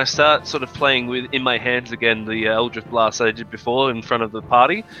 and I start sort of playing with in my hands again the Eldritch Blast that I did before in front of the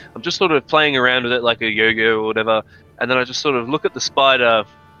party. I'm just sort of playing around with it like a yo-yo or whatever, and then I just sort of look at the spider.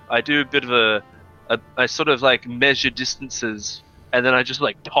 I do a bit of I sort of like measure distances, and then I just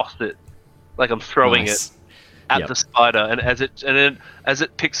like toss it, like I'm throwing Nice. it at Yep. the spider. And as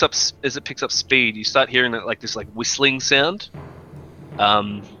it picks up speed, you start hearing that like this like whistling sound,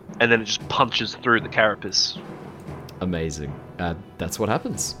 and then it just punches through the carapace. Amazing. That's what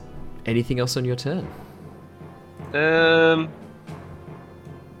happens. Anything else on your turn? No,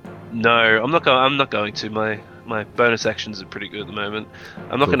 I'm not going to. My bonus actions are pretty good at the moment.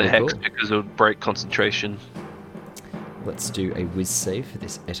 I'm not Cool, going to cool, hex cool. because it'll break concentration. Let's do a whiz save for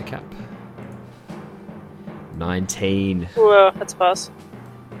this Etacap. 19. Whoa, that's a pass.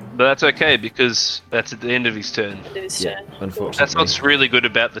 But that's okay because that's at the end of his turn. End of his Yeah, turn. unfortunately. That's what's really good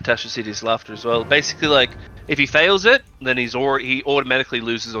about the Tasha City's laughter as well. Basically, like if he fails it, then he automatically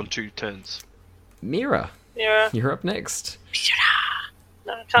loses on 2 turns. Mira, Yeah. you're up next.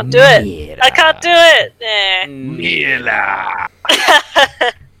 No, I can't do it. Mira. I can't do it. Nah.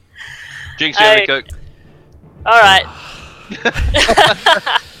 Jinx, you have a go. Alright.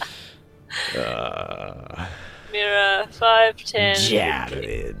 Mira, 5, 10,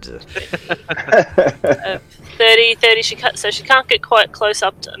 Jared. 30, 30. So she can't get quite close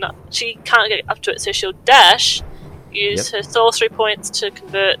up to. No, she can't get up to it. So she'll dash, use her sorcery points to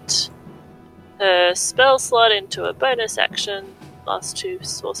convert her spell slot into a bonus action. Last 2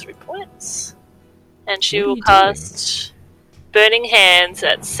 sorcery points, and she What are will you cast Burning Hands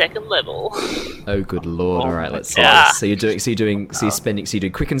at 2nd level. Oh, good lord! All right, let's see. Yeah. So you're doing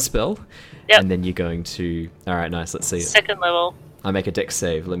quicken spell, Yep. and then you're going to. All right, nice. Let's see it. 2nd level. I make a dex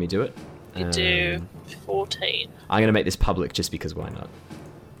save. Let me do it. You do 14, I'm going to make this public just because why not?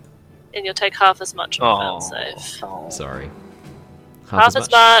 and you'll take half as much on a fail save. Sorry. Half as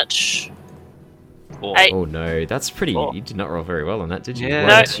much. 4. 8. Oh no, that's pretty. Oh. You did not roll very well on that, did you? Yeah. 1,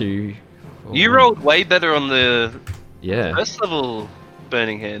 No. 2. You 4. rolled way better on the Yeah. first level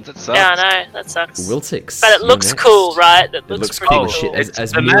Burning Hands. That sucks. Yeah, I know, that sucks. Wiltix. But it you're looks next. cool, right? It It looks looks pretty cool cool. as shit. It's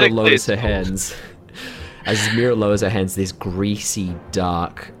As Mira thematically lowers her cool. hands, as Mira lowers her hands, this greasy,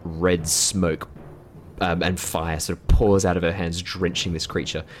 dark, red smoke and fire sort of pours out of her hands, drenching this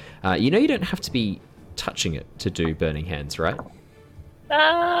creature. You know you don't have to be touching it to do burning hands, right?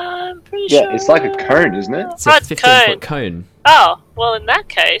 I'm pretty sure. Yeah, it's like a cone, isn't it? It's a Right, 15-foot cone. Oh, well, in that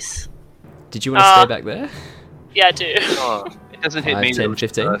case, Did you want to stay back there? yeah, I do. Oh, it doesn't hit 5, me. 10,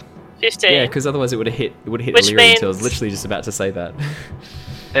 15? 15. Yeah, because otherwise it would have hit. It would have hit Which Illyrian. So I was means- literally just about to say that.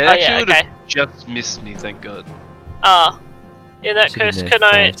 It actually yeah, would have okay. just missed me, thank God. Ah, in that Should be case, there, can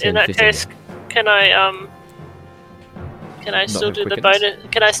I? 5, 10, In that 15. case, can I? Can I still with do the quickens? bonus?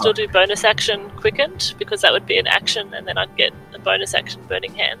 Can I still do bonus action quickened? Because that would be an action, and then I'd get a bonus action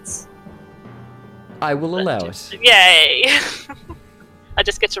burning hands. I will allow it. Yay! I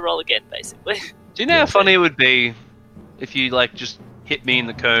just get to roll again, basically. Do you know how funny it would be if you like just hit me in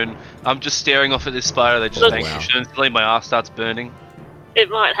the cone? I'm just staring off at this spider that just Look- vanquishes until my ass starts burning. It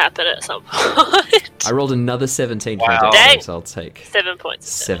might happen at some point. I rolled another 17 for Wow. a Dang. dex, so I'll take 7 points.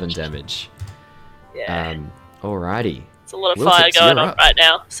 of 7 damage. Yeah, Alrighty. it's a lot of Wiltix, fire going you're on up. right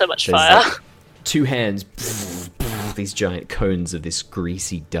now. So much There's fire. like 2 hands, these giant cones of this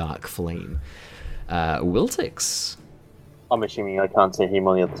greasy, dark flame. Wiltix. I'm assuming I can't see him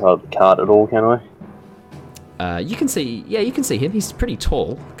on the other side of the cart at all, can I? You can see, you can see him. He's pretty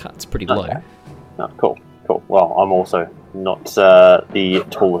tall. Cut's pretty low. Okay. Oh, cool. Well, I'm also not the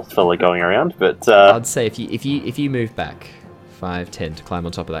tallest fella going around, but I'd say if you move back 5, 10 to climb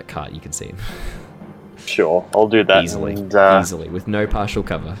on top of that cart, you can see him sure, I'll do that easily, and easily with no partial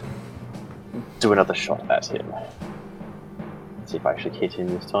cover. do another shot at him. See if I actually hit him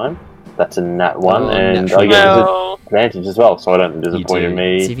this time. That's a nat 1, Oh, and natural I get Well, advantage as well, so I don't You disappoint do.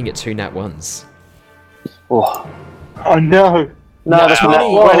 me. See if you can get 2 nat 1s. Oh, Oh no! no, that's a nat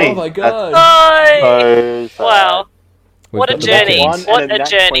 20. 20. Oh my god! bye! So Wow, We've what a got the journey. bookends. What and a nat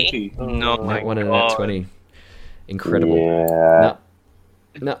journey. 20. No, Nat my 1 and a God. nat 20. Incredible. Yeah.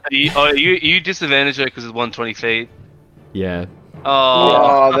 No. Are you disadvantaged because it's 120 feet? Yeah.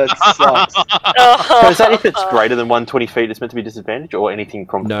 Oh, Oh, that sucks. So is that if it's greater than 120 feet, it's meant to be disadvantage, or anything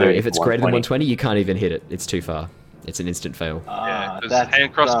from No, 30 if to it's greater than 120? 120, you can't even hit it. It's too far. It's an instant fail. yeah, because that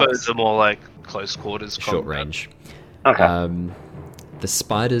hand crossbows sucks. are more like close quarters. Short combat. range. Okay. The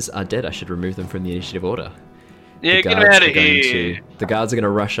spiders are dead. I should remove them from the initiative order. Yeah, The get him guards out of are going here. The guards are going to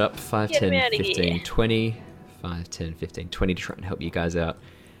rush up 5, Get 'em 10, outta 15, here. 20. 5, 10, 15, 20 to try and help you guys out.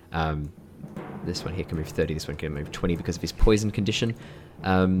 This one here can move 30. This one can move 20 because of his poison condition.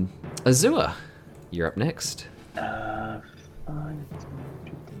 Azua, you're up next. 5, 10,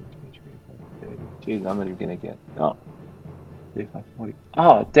 15, 20, 30. Jeez, I'm not even gonna get. Oh. 35, 40.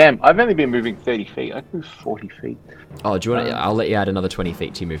 Oh, damn. I've only been moving 30 feet. I can move 40 feet. Oh, do you want to? I'll let you add another 20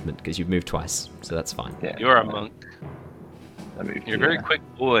 feet to your movement because you've moved twice, so that's fine. Yeah. You're a monk. I moved You're a very here. quick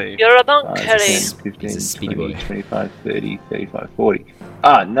boy. You're a monk, 5, Harry. 10, 15, He's a speedy 20, boy. 25, 30, 35, 40.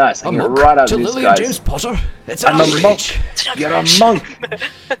 Ah, nice. I can get right up this guy's. Potter. It's I'm a monk. You're a monk.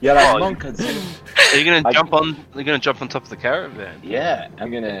 You're a Oh, monk. Are you gonna jump on? You're gonna jump on top of the caravan? Yeah,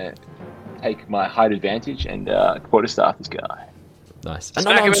 I'm gonna take my height advantage and quarterstaff this guy. Nice.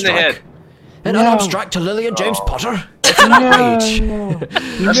 Smack him in the head. An No. unarmed strike to Lillian James Potter. It's an No. outrage.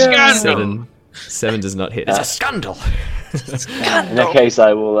 A scandal. 7 does not hit. It's a scandal. In that case,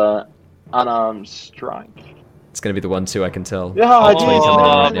 I will unarmed strike. It's going to be the 1-2, I can tell. Yeah, Oh, I 20 coming in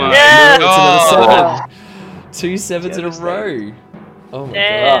right my now. Yeah. No, it's another God. 7. 2 sevens in a Devastating. row. Oh my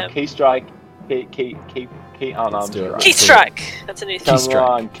Damn. god. Key strike. Key unarmed Let's do it. strike. Key strike. That's a new thing. Come strike.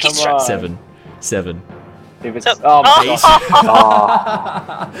 on, Key come strike. on. 7. If it's So- oh my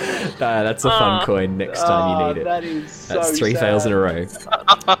Oh. god. That's a fun coin next time you need it. That is so That's 3 fails in a row.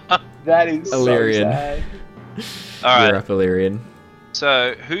 That is Illyrian. so sad. All You're right. up, Illyrian.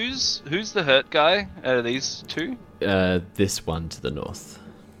 So who's the hurt guy out of these two? This one to the north.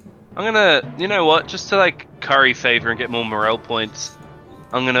 I'm gonna, you know what? Just to like curry favor and get more morale points,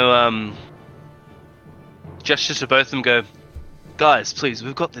 I'm gonna gesture to both of them. Go, guys, please,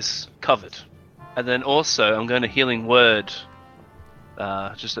 we've got this covered. And then also, I'm going to healing word,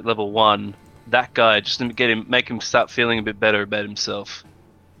 just at level 1. That guy, just to make him start feeling a bit better about himself.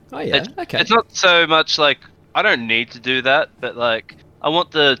 Oh yeah, okay. It's not so much like I don't need to do that, but like I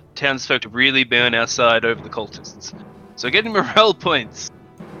want the townsfolk to really be on our side over the cultists. So getting morale points.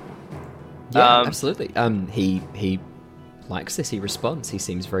 Yeah, absolutely. He likes this. He responds. He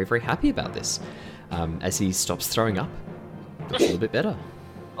seems very, very happy about this. As he stops throwing up, a little bit better.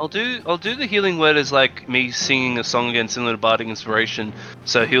 I'll do the healing word as like me singing a song again, similar to Bardic Inspiration.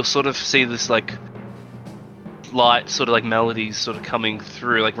 So he'll sort of see this like light, sort of like melodies, sort of coming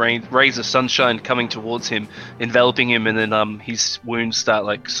through, like rays of sunshine coming towards him, enveloping him, and then his wounds start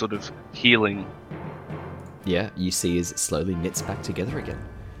like sort of healing. Yeah, you see as it slowly knits back together again.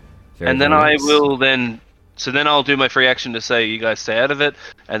 And then I'll do my free action to say, you guys stay out of it,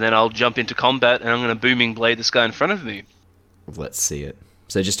 and then I'll jump into combat, and I'm going to booming blade this guy in front of me. Let's see it.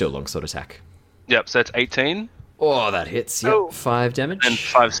 So just do a longsword attack. Yep, so that's 18. Oh, that hits. Yep, Oh. 5 damage. And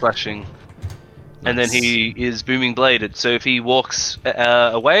 5 slashing. And then Nice. he is booming bladed, so if he walks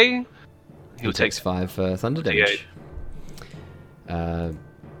away, He he'll takes take 5 thunder damage.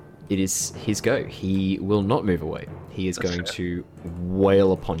 It is his go. He will not move away. He is going to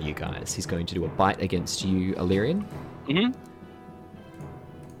wail upon you guys. He's going to do a bite against you, Illyrian. Mm-hmm.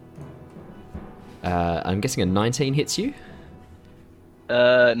 I'm guessing a 19 hits you.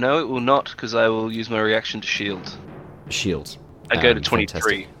 No, it will not, because I will use my reaction to shield. Shield. I go to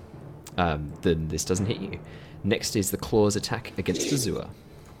 23. Fantastic. Then this doesn't hit you. Next is the claws attack against Azua.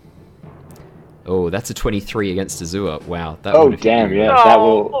 Oh, that's a 23 against Azua. Wow. That Oh would have hit damn! you. Yeah, Oh,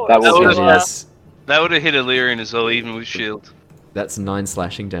 that will. would've- Be That is- That would have hit Illyrian as well, even with shield. That's 9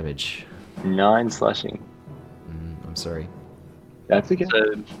 slashing damage. 9 slashing. I'm sorry. That's okay.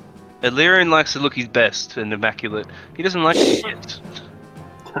 So, Illyrian likes to look his best and immaculate. He doesn't like to be hit.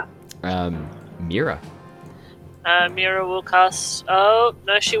 Mira. Mira will cast. Oh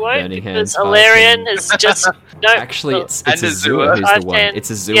no, she won't Burning because Hands, 5, Illyrian 10. has just no. Actually, it's And Azua Azua. who's 5, the one. 10.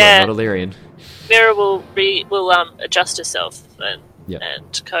 It's Azua, Yeah. not Illyrian. Mira will adjust herself Yep.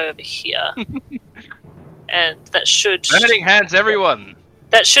 and go over here, and that should Burning hands, everyone!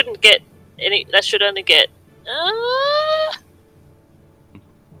 that shouldn't get any. That should only get.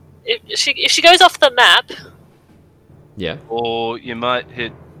 If she goes off the map, Yeah. Or you might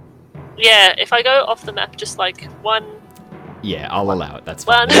hit. yeah. If I go off the map, just like one, Yeah, I'll allow it. That's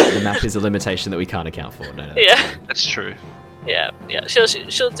fine. One. The map is a limitation that we can't account for. No. yeah, That's true. yeah.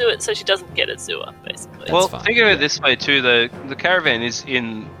 She'll do it so she doesn't get Azua, basically. Well, fine, think of yeah. it this way too: the caravan is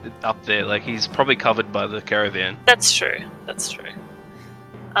up there. Like he's probably covered by the caravan. That's true. That's true.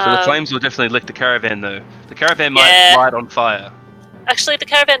 So the flames will definitely lick the caravan, though. The caravan might Yeah. light on fire. Actually, the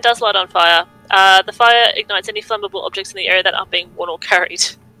caravan does light on fire. The fire ignites any flammable objects in the area that aren't being worn or carried.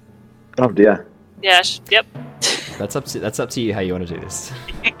 Oh dear. Yeah. Yep. That's up to you how you want to do this.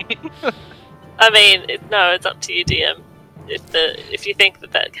 I mean, it's up to you, DM. If you think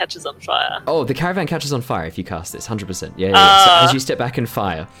that catches on fire. Oh, the caravan catches on fire if you cast this. 100%. Yeah. So as you step back and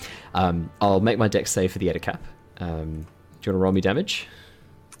fire, I'll make my dex save for the Edicap. Do you want to roll me damage?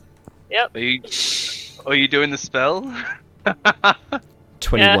 Yep. Are you doing the spell?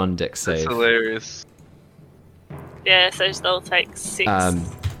 21 dex That's save. hilarious. Yeah. So they'll take 6.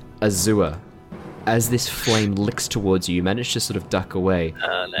 Azua, as this flame licks towards you, you manage to sort of duck away.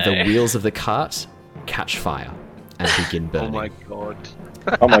 Oh no. The wheels of the cart catch fire and begin Oh burning. my god.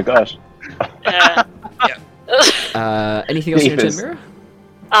 Oh my gosh. Yeah. Anything else you want to Beavers.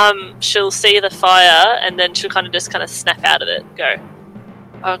 Mira? She'll see the fire and then she'll kind of snap out of it. Go.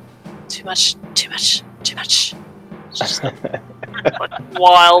 Oh, too much. Just like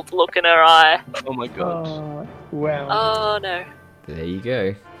wild look in her eye. Oh my god. Wow. Oh no. There you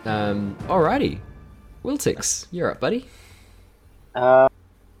go. Alrighty. Wiltix, you're up, buddy.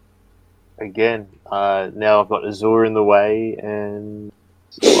 Again, now I've got Azure in the way, and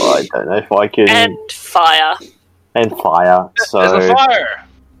I don't know if I can. And fire. And fire. So There's a fire!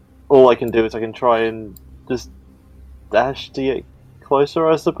 all I can do is I can try and just dash to get closer,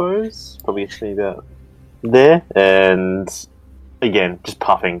 I suppose. Probably gets me about there. And again, just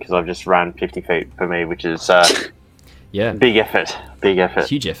puffing because I've just ran 50 feet for me, which is Yeah. big effort. Big effort.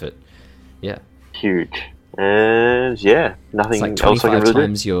 Huge effort. Yeah. Huge. And yeah, nothing It's like else I can 25 really do.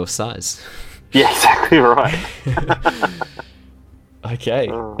 times your size. Yeah, exactly right. Okay,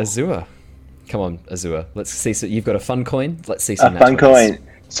 Oh. Azua. Come on, Azure. Let's see. So you've got a fun coin. Let's see A some. fun nat 20s. coin.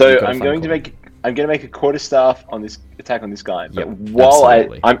 So You've got a I'm fun going to coin. make a quarterstaff on this attack on this guy. But Yep, while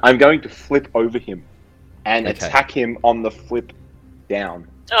absolutely. I'm going to flip over him and Okay. attack him on the flip down.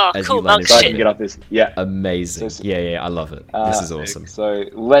 Oh, As cool, you land monk So I in can shit. get up this. Yeah. Amazing. So- Yeah, I love it. This is awesome. So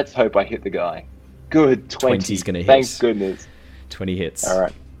let's hope I hit the guy. Good 20. 20's gonna hit. Thank goodness. 20 hits. All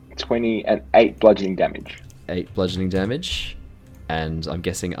right. 20 and 8 bludgeoning damage. 8 bludgeoning damage, and I'm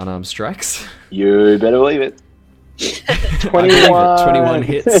guessing unarmed strikes. You better believe it. I believe it. 21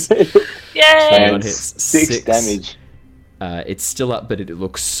 hits. Yay! 21 And hits. 6 damage. It's still up, but it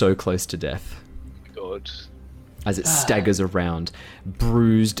looks so close to death God. as it staggers around,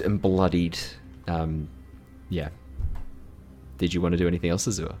 bruised and bloodied. Yeah. Did you want to do anything else,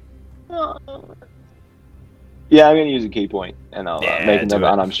 Azure? Yeah, I'm going to use a key point, and I'll Yeah, make do another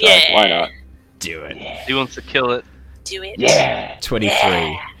it. unarmed strike. Yeah. Why not? Do it. He wants to kill it. Do it. Yeah.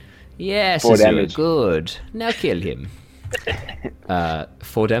 23. Yes, 4 Azure, damage. good. Now kill him.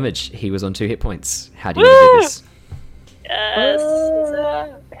 4 damage. He was on 2 hit points. How do you want to do this? Yes.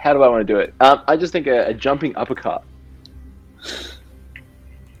 How do I want to do it? I just think a jumping uppercut.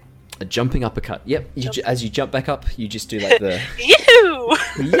 A jumping uppercut. Yep. As you jump back up, you just do like the... You!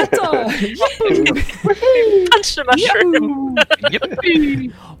 Yatta! Punch the mushroom.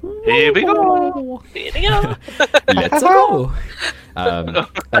 Yippee! Here we go. Here we go. Let's go.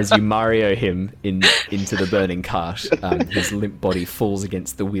 As you Mario him into the burning cart, his limp body falls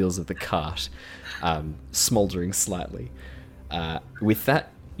against the wheels of the cart, smouldering slightly. With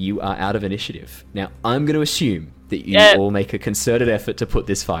that, you are out of initiative. Now, I'm going to assume that you Yep. all make a concerted effort to put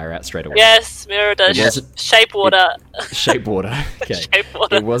this fire out straight away. Yes, Mira does It wasn't- shape water. Shape water. Okay. Shape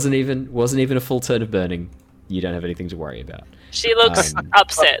water. It wasn't even a full turn of burning. You don't have anything to worry about. She looks Um,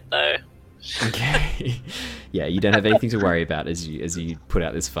 upset though. Okay. Yeah, you don't have anything to worry about as you put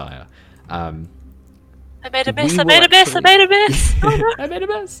out this fire. I made a mess. we I will made a mess. I actually- made a mess. Oh, no. I made a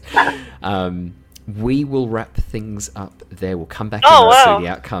mess. We will wrap things up there. We'll come back Oh, and wow. see the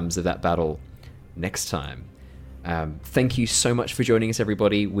outcomes of that battle next time. Thank you so much for joining us,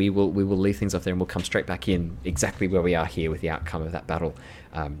 everybody. We will leave things off there and we'll come straight back in exactly where we are here with the outcome of that battle.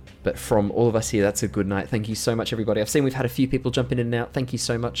 But from all of us here, that's a good night. Thank you so much, everybody. I've seen we've had a few people jump in and out. Thank you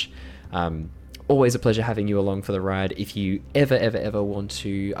so much. Always a pleasure having you along for the ride. If you ever want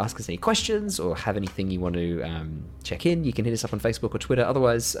to ask us any questions or have anything you want to check in, you can hit us up on Facebook or Twitter.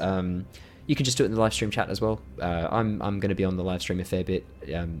 Otherwise, you can just do it in the live stream chat as well. I'm going to be on the live stream a fair bit.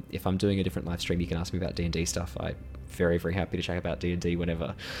 If I'm doing a different live stream, you can ask me about D&D stuff. I'm very happy to chat about D&D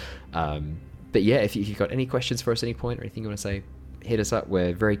whenever. But yeah, if you've got any questions for us at any point or anything you want to say, hit us up.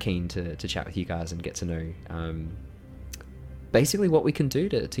 We're very keen to chat with you guys and get to know basically what we can do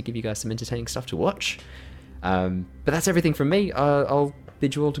to give you guys some entertaining stuff to watch. But that's everything from me. I'll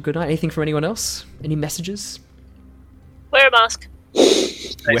bid you all to good night. Anything from anyone else? Any messages? Wear a mask.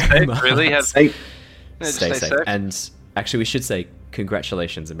 Stay Wear safe, masks. really have. Hey, Yeah, just Stay stay safe. safe. And actually, we should say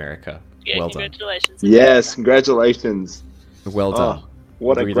congratulations, America. Yeah, well done. congratulations. yes, congratulations. Well done. Oh,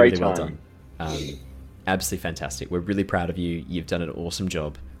 what a Really, great really well time. done. Absolutely fantastic. We're really proud of you. You've done an awesome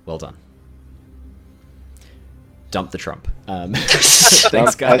job. Well done. Dump the Trump.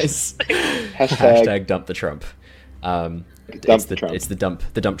 Thanks, guys. Hashtag dump the Trump. It's the Trump. It's the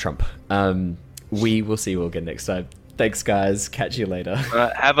dump Trump. We will see you all again next time. Thanks, guys. Catch you later.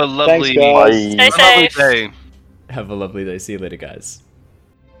 Have a lovely, Thanks, guys. Stay lovely safe. day. Have a lovely day. See you later, guys.